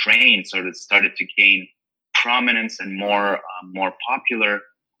Islamist strain sort of started to gain prominence and more popular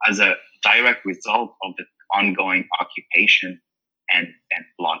as a direct result of the ongoing occupation and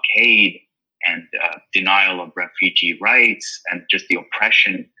blockade and denial of refugee rights and just the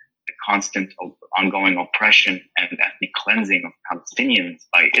oppression, the constant ongoing oppression and ethnic cleansing of Palestinians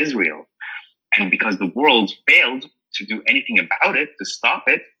by Israel. And because the world failed to do anything about it, to stop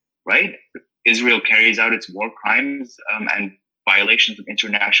it, right? Israel carries out its war crimes and violations of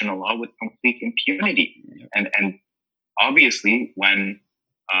international law with complete impunity. And obviously, when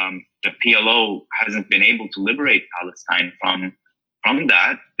the PLO hasn't been able to liberate Palestine from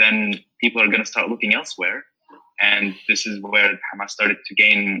that, then people are going to start looking elsewhere. And this is where Hamas started to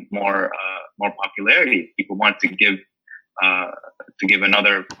gain more popularity. People want to give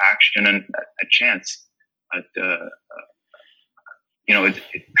another faction a chance. But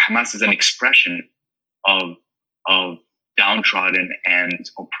Hamas is an expression of downtrodden and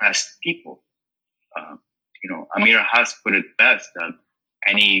oppressed people. Amira Haas put it best: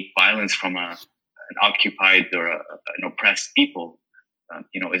 any violence from an occupied or an oppressed people,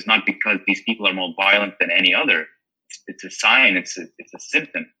 is not because these people are more violent than any other. It's a sign. It's a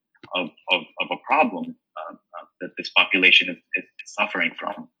symptom of a problem that this population is suffering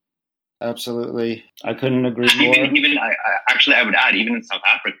from. Absolutely, I couldn't agree more. Even I would add, even in South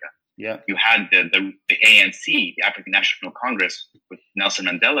Africa, you had the ANC, the African National Congress, with Nelson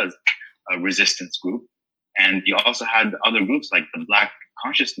Mandela's resistance group, and you also had other groups like the Black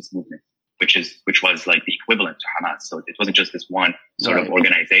Consciousness Movement, which was like the equivalent to Hamas. So it wasn't just this one sort of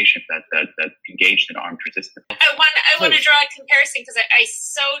organization that engaged in armed resistance. I want to draw a comparison because I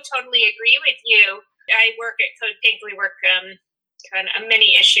so totally agree with you. I work at Code Pink. We work on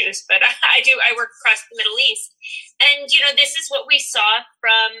many issues, but I work across the Middle East. And, this is what we saw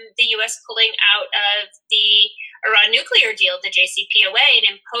from the U.S. pulling out of the Iran nuclear deal, the JCPOA,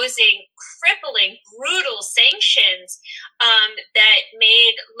 and imposing crippling, brutal sanctions that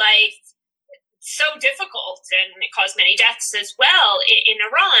made life so difficult, and it caused many deaths as well in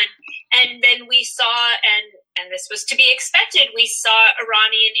Iran. And then we saw, and this was to be expected, we saw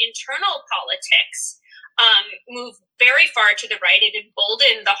Iranian internal politics move very far to the right. It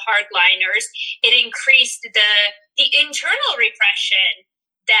emboldened the hardliners. It increased the internal repression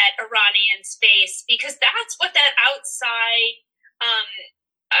that Iranians face, because that's what that outside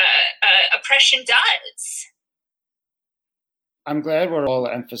oppression does. I'm glad we're all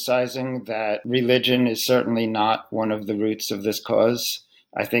emphasizing that religion is certainly not one of the roots of this cause.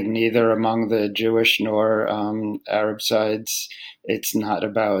 I think neither among the Jewish nor Arab sides, it's not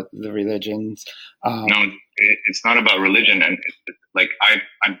about the religions. No, it's not about religion. And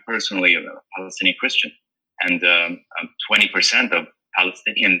I'm personally a Palestinian Christian, and 20% of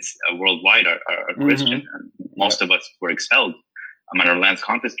Palestinians worldwide are Christian. And most of us were expelled and our lands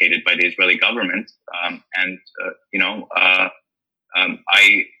confiscated by the Israeli government.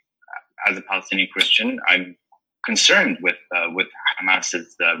 I, as a Palestinian Christian, I'm concerned with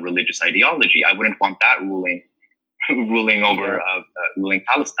Hamas's religious ideology. I wouldn't want that ruling over ruling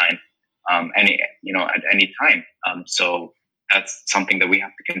Palestine at any time. So that's something that we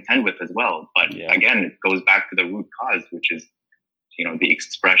have to contend with as well. But again, it goes back to the root cause, which is the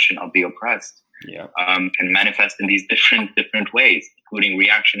expression of the oppressed. Can manifest in these different ways, including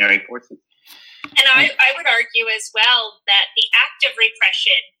reactionary forces. And I would argue as well that the act of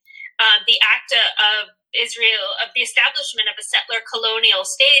repression, the act of Israel, of the establishment of a settler colonial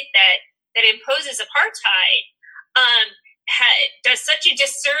state that imposes apartheid, does such a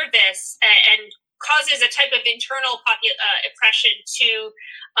disservice and causes a type of internal oppression to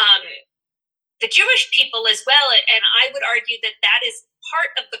the Jewish people as well. And I would argue that that is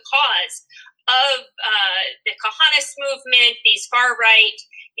part of the cause of the Kahanist movement, these far right,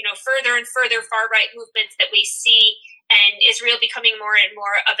 further and further far right movements that we see, and Israel becoming more and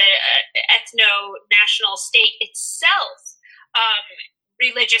more of an ethno-national state itself,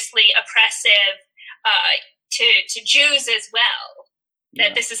 religiously oppressive to Jews as well.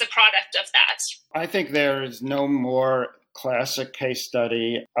 That this is a product of that. I think there is no more classic case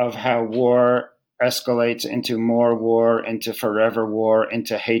study of how war escalates into more war, into forever war,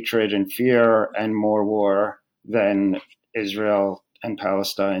 into hatred and fear and more war than Israel and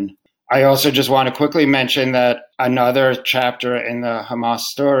Palestine. I also just want to quickly mention that another chapter in the Hamas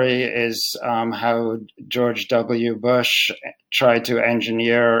story is how George W. Bush tried to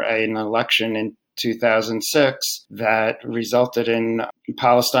engineer an election in 2006 that resulted in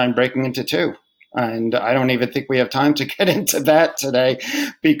Palestine breaking into two. And I don't even think we have time to get into that today,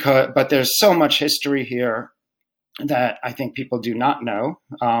 but there's so much history here that I think people do not know.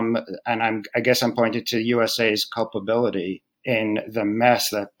 And I guess I'm pointing to USA's culpability in the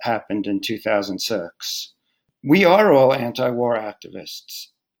mess that happened in 2006. We are all anti-war activists.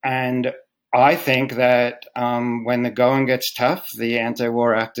 And I think that when the going gets tough, the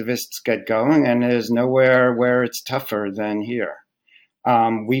anti-war activists get going, and there's nowhere where it's tougher than here.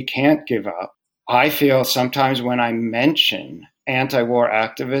 We can't give up. I feel sometimes when I mention anti-war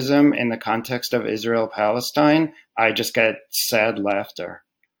activism in the context of Israel-Palestine, I just get sad laughter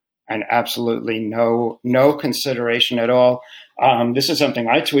and absolutely no consideration at all. This is something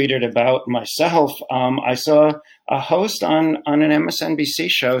I tweeted about myself. I saw a host on an MSNBC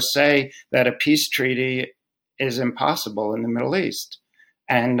show say that a peace treaty is impossible in the Middle East.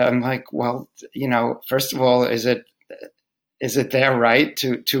 And I'm like, well, first of all, is it their right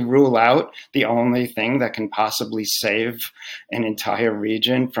to rule out the only thing that can possibly save an entire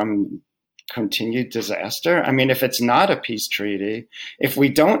region from continued disaster? I mean, if it's not a peace treaty, if we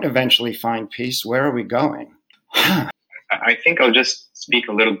don't eventually find peace, where are we going? I think I'll just speak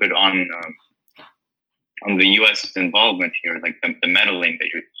a little bit on the U.S. involvement here, like the meddling that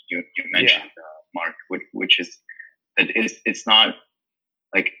you mentioned, Mark, which is that it's not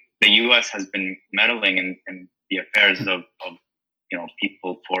like the U.S. has been meddling in the affairs of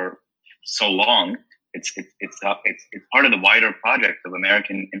people for so long. It's part of the wider project of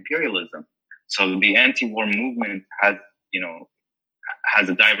American imperialism. So the anti-war movement has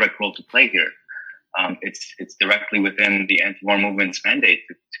a direct role to play here. It's directly within the anti-war movement's mandate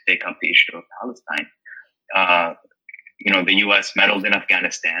to take up the issue of Palestine. The U.S. meddled in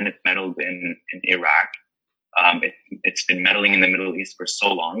Afghanistan. It meddled in Iraq. It's been meddling in the Middle East for so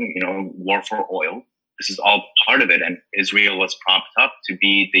long. War for oil. This is all part of it, and Israel was propped up to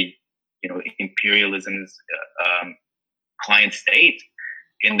be the imperialism's client state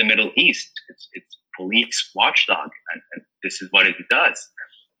in the Middle East. It's police watchdog, and this is what it does.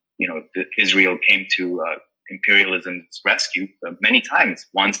 Israel came to imperialism's rescue many times.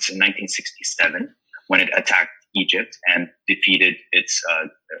 Once in 1967, when it attacked Egypt and defeated its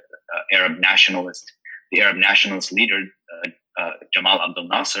the Arab nationalist leader Jamal Abdel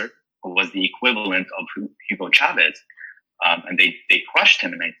Nasser, who was the equivalent of Hugo Chavez. And they crushed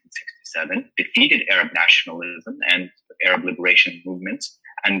him in 1967, defeated Arab nationalism and Arab liberation movements,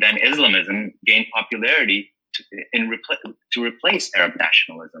 and then Islamism gained popularity to replace Arab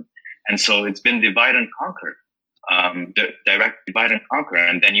nationalism. And so it's been divide and conquer, direct divide and conquer.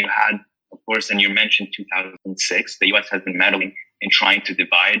 And then you had, of course, and you mentioned 2006, the U.S. has been meddling in trying to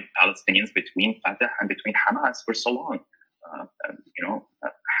divide Palestinians between Fatah and between Hamas for so long.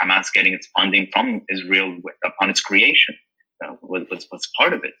 Hamas getting its funding from Israel upon its creation was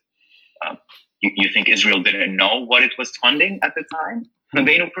part of it. You think Israel didn't know what it was funding at the time? And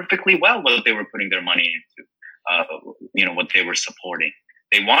they knew perfectly well what they were putting their money into, what they were supporting.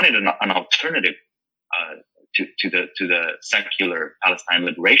 They wanted an alternative to the secular Palestine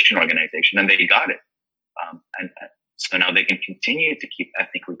Liberation Organization, and they got it. And so now they can continue to keep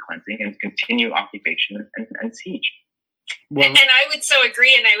ethnically cleansing and continue occupation and siege. Well, and I would so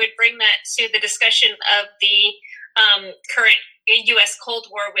agree, and I would bring that to the discussion of the current U.S. Cold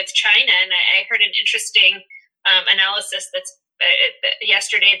War with China. And I heard an interesting analysis that's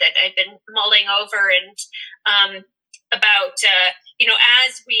yesterday that I've been mulling over, and about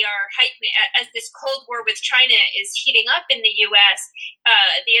as we are as this Cold War with China is heating up in the U.S.,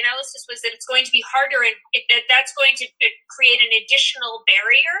 the analysis was that it's going to be harder, and that's going to create an additional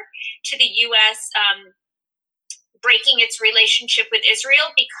barrier to the U.S. Breaking its relationship with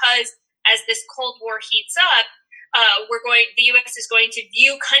Israel, because as this Cold War heats up, the U.S. is going to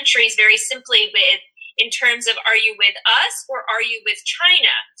view countries very simply in terms of, are you with us or are you with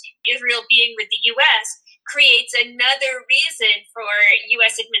China? Israel being with the U.S. creates another reason for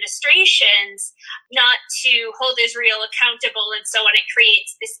U.S. administrations not to hold Israel accountable, and so on. It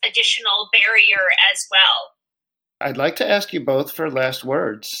creates this additional barrier as well. I'd like to ask you both for last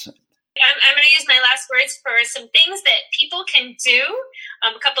words. I'm going to use my last words for some things that people can do,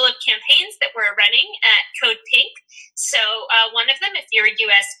 a couple of campaigns that we're running at Code Pink. So one of them, if you're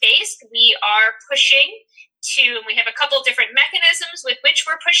U.S.-based, we are pushing to, and we have a couple different mechanisms with which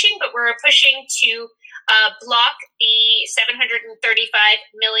we're pushing, but we're pushing to block the $735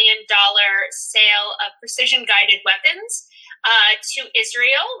 million sale of precision-guided weapons to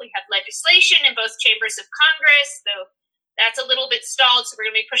Israel. We have legislation in both chambers of Congress, though that's a little bit stalled, so we're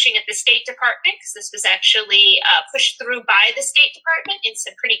going to be pushing at the State Department, because this was actually pushed through by the State Department in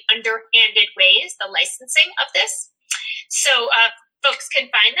some pretty underhanded ways, the licensing of this. So folks can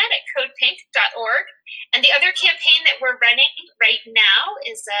find that at codepink.org. And the other campaign that we're running right now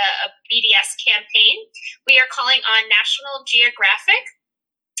is a BDS campaign. We are calling on National Geographic,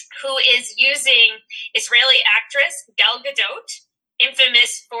 who is using Israeli actress Gal Gadot,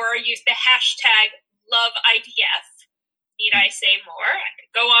 infamous for use the hashtag LoveIDF. Need I say more? I could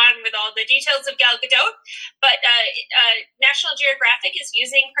go on with all the details of Gal Gadot, but National Geographic is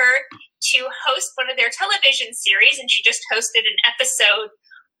using her to host one of their television series, and she just hosted an episode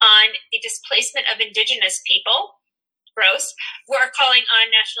on the displacement of indigenous people. Gross. We're calling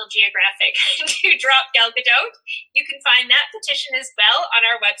on National Geographic to drop Gal Gadot. You can find that petition as well on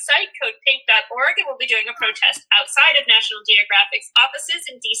our website, codepink.org, and we'll be doing a protest outside of National Geographic's offices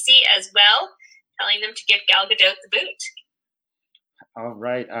in DC as well, telling them to give Gal Gadot the boot. All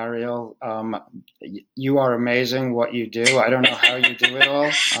right, Ariel. You are amazing what you do. I don't know how you do it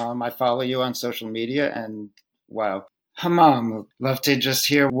all. I follow you on social media, and wow. Hamam, love to just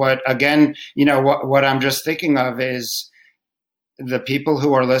hear what I'm just thinking of is the people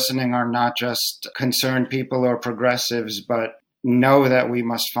who are listening are not just concerned people or progressives, but know that we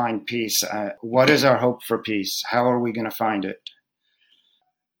must find peace. What is our hope for peace? How are we going to find it?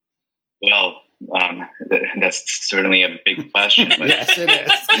 Well, that's certainly a big question. But yes, it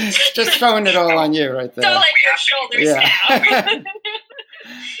is. Just throwing it all on you right there. It's all on your shoulders now.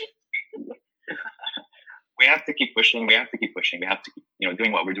 We have to keep pushing. We have to keep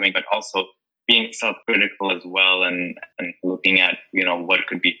doing what we're doing, but also being self-critical as well, and looking at what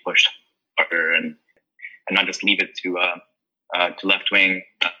could be pushed harder, and not just leave it to left-wing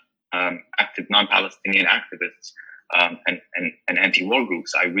active non-Palestinian activists and anti-war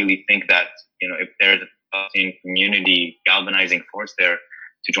groups. I really think that if there's a Palestinian community galvanizing force there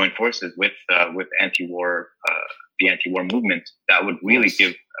to join forces with the anti-war movement, that would really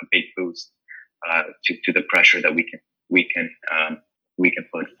give a big boost to the pressure that we can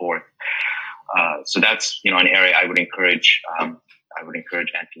put forth. So that's an area I would encourage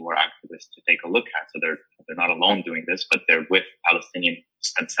anti-war activists to take a look at. So they're not alone doing this, but they're with Palestinians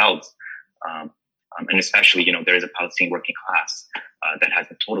themselves, and especially there is a Palestinian working class that has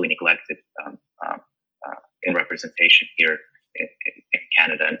been totally neglected in representation here in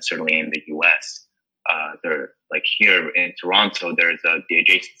Canada and certainly in the U.S. There, like here in Toronto, there's the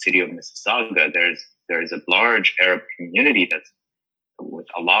adjacent city of Mississauga. There's a large Arab community that's with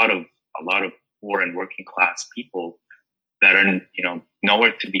a lot of poor and working class people that are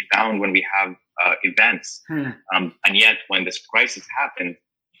nowhere to be found when we have events. And yet, when this crisis happened,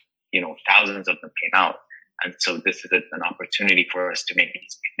 thousands of them came out. And so this is an opportunity for us to make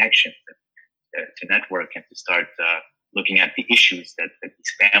these connections, to network, and to start looking at the issues that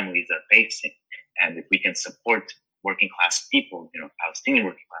these families are facing. And if we can support working class people, Palestinian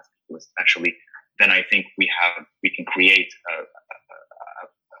working class people especially, then I think we can create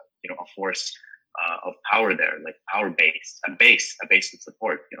a force of power there, like a base of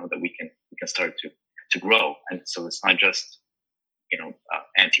support, that we can start to grow. And so it's not just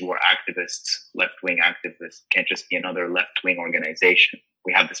anti-war activists, left-wing activists. It can't just be another left-wing organization.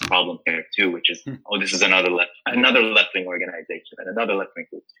 We have this problem here too, which is this is another left-wing organization and another left-wing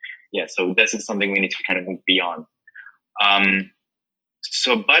group. Yeah, so this is something we need to kind of move beyond.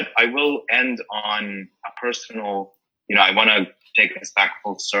 But I will end on a personal. I want to take us back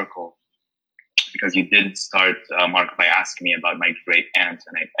full circle, because you did start, Mark, by asking me about my great aunt,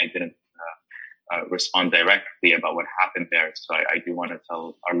 and I didn't respond directly about what happened there. So I do want to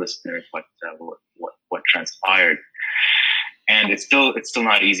tell our listeners what transpired. And it's still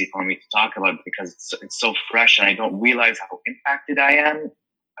not easy for me to talk about because it's so fresh, and I don't realize how impacted I am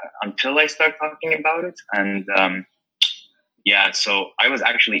until I start talking about it. And so I was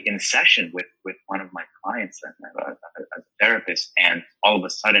actually in session with one of my clients as a therapist, and all of a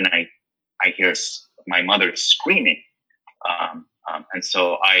sudden I hear my mother screaming, and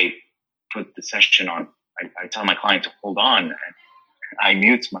so I put the session on. I tell my client to hold on, and I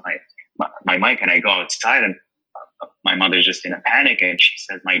mute my mic, and I go outside, and my mother's just in a panic, and she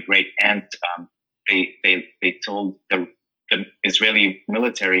says, "My great aunt, they told the Israeli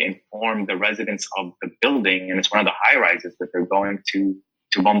military informed the residents of the building, and it's one of the high rises, that they're going to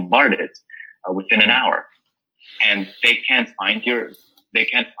bombard it within an hour, and they can't find your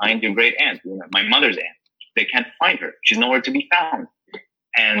great aunt, my mother's aunt. They can't find her. She's nowhere to be found."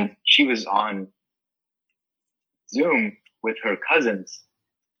 And she was on Zoom with her cousins,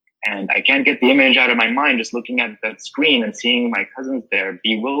 And I can't get the image out of my mind just looking at that screen and seeing my cousins there,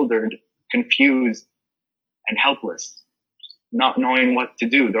 bewildered, confused, and helpless, not knowing what to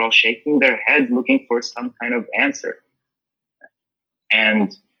do. They're all shaking their heads looking for some kind of answer.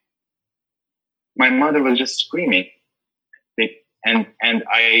 And my mother was just screaming. And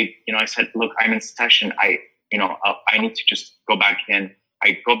I said, look, I'm in session. I need to just go back in.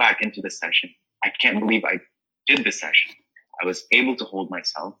 I go back into the session. I can't believe I did the session. I was able to hold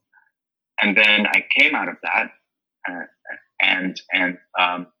myself. And then I came out of that and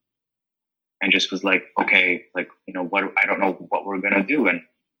just was like, okay, like, what, I don't know what we're going to do. And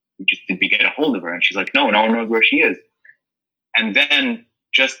did we get a hold of her? And she's like, no one knows where she is. And then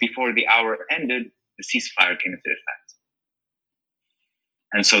just before the hour ended, the ceasefire came into effect.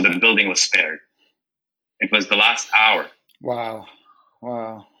 And so the building was spared. It was the last hour. Wow.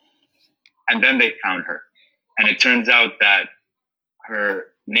 And then they found her. And it turns out that her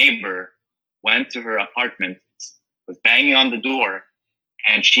neighbor went to her apartment, was banging on the door,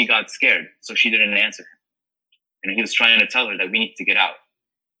 and she got scared. So she didn't answer him. And he was trying to tell her that we need to get out.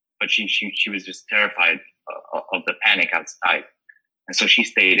 But she was just terrified of the panic outside. And so she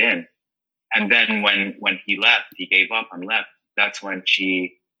stayed in. And then when he left, he gave up and left. That's when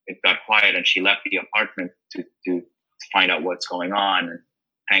it got quiet and she left the apartment to find out what's going on. And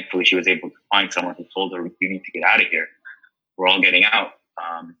thankfully she was able to find someone who told her, you need to get out of here. We're all getting out.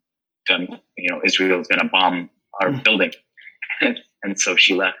 Israel's going to bomb our building. And so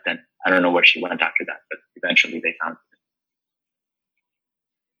she left, and I don't know where she went after that, but eventually they found her.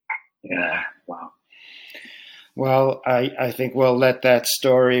 Yeah. Wow. Well, I think we'll let that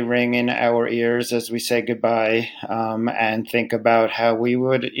story ring in our ears as we say goodbye, and think about how we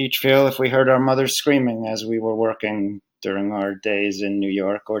would each feel if we heard our mothers screaming as we were working during our days in New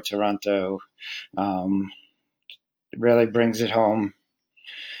York or Toronto. It really brings it home.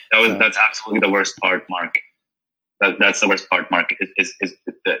 That's absolutely the worst part, Mark. That's the worst part, Mark. Is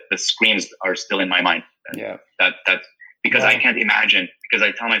the screams are still in my mind. Yeah. That's because I can't imagine. Because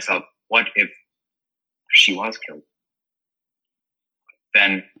I tell myself, what if she was killed?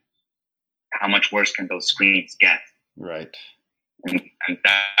 Then how much worse can those screams get? Right. And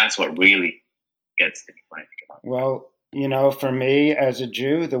that's what really gets to me when I think about it. Well, for me as a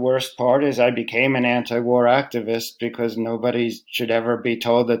Jew, the worst part is I became an anti-war activist because nobody should ever be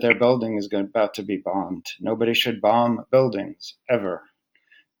told that their building is about to be bombed. Nobody should bomb buildings ever.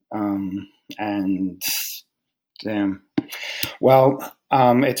 And damn. Well,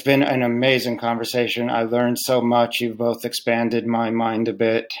 it's been an amazing conversation. I learned so much. You've both expanded my mind a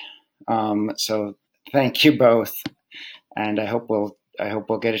bit. So thank you both. And I hope we'll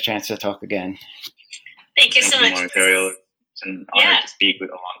get a chance to talk again. Thank you so much, Ariel. It's an honor to speak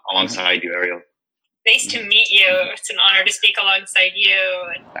alongside you, Ariel. Nice to meet you. It's an honor to speak alongside you.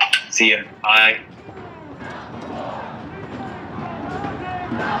 See you. Bye.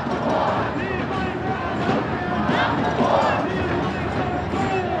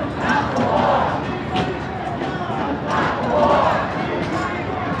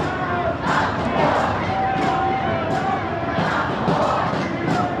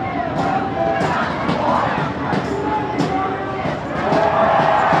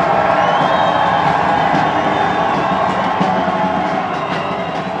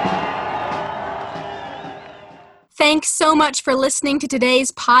 Thanks so much for listening to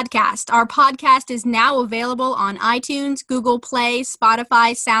today's podcast. Our podcast is now available on iTunes, Google Play,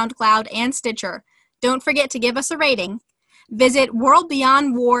 Spotify, SoundCloud, and Stitcher. Don't forget to give us a rating. Visit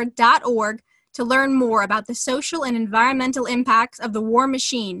worldbeyondwar.org to learn more about the social and environmental impacts of the war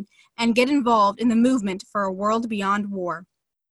machine and get involved in the movement for a world beyond war.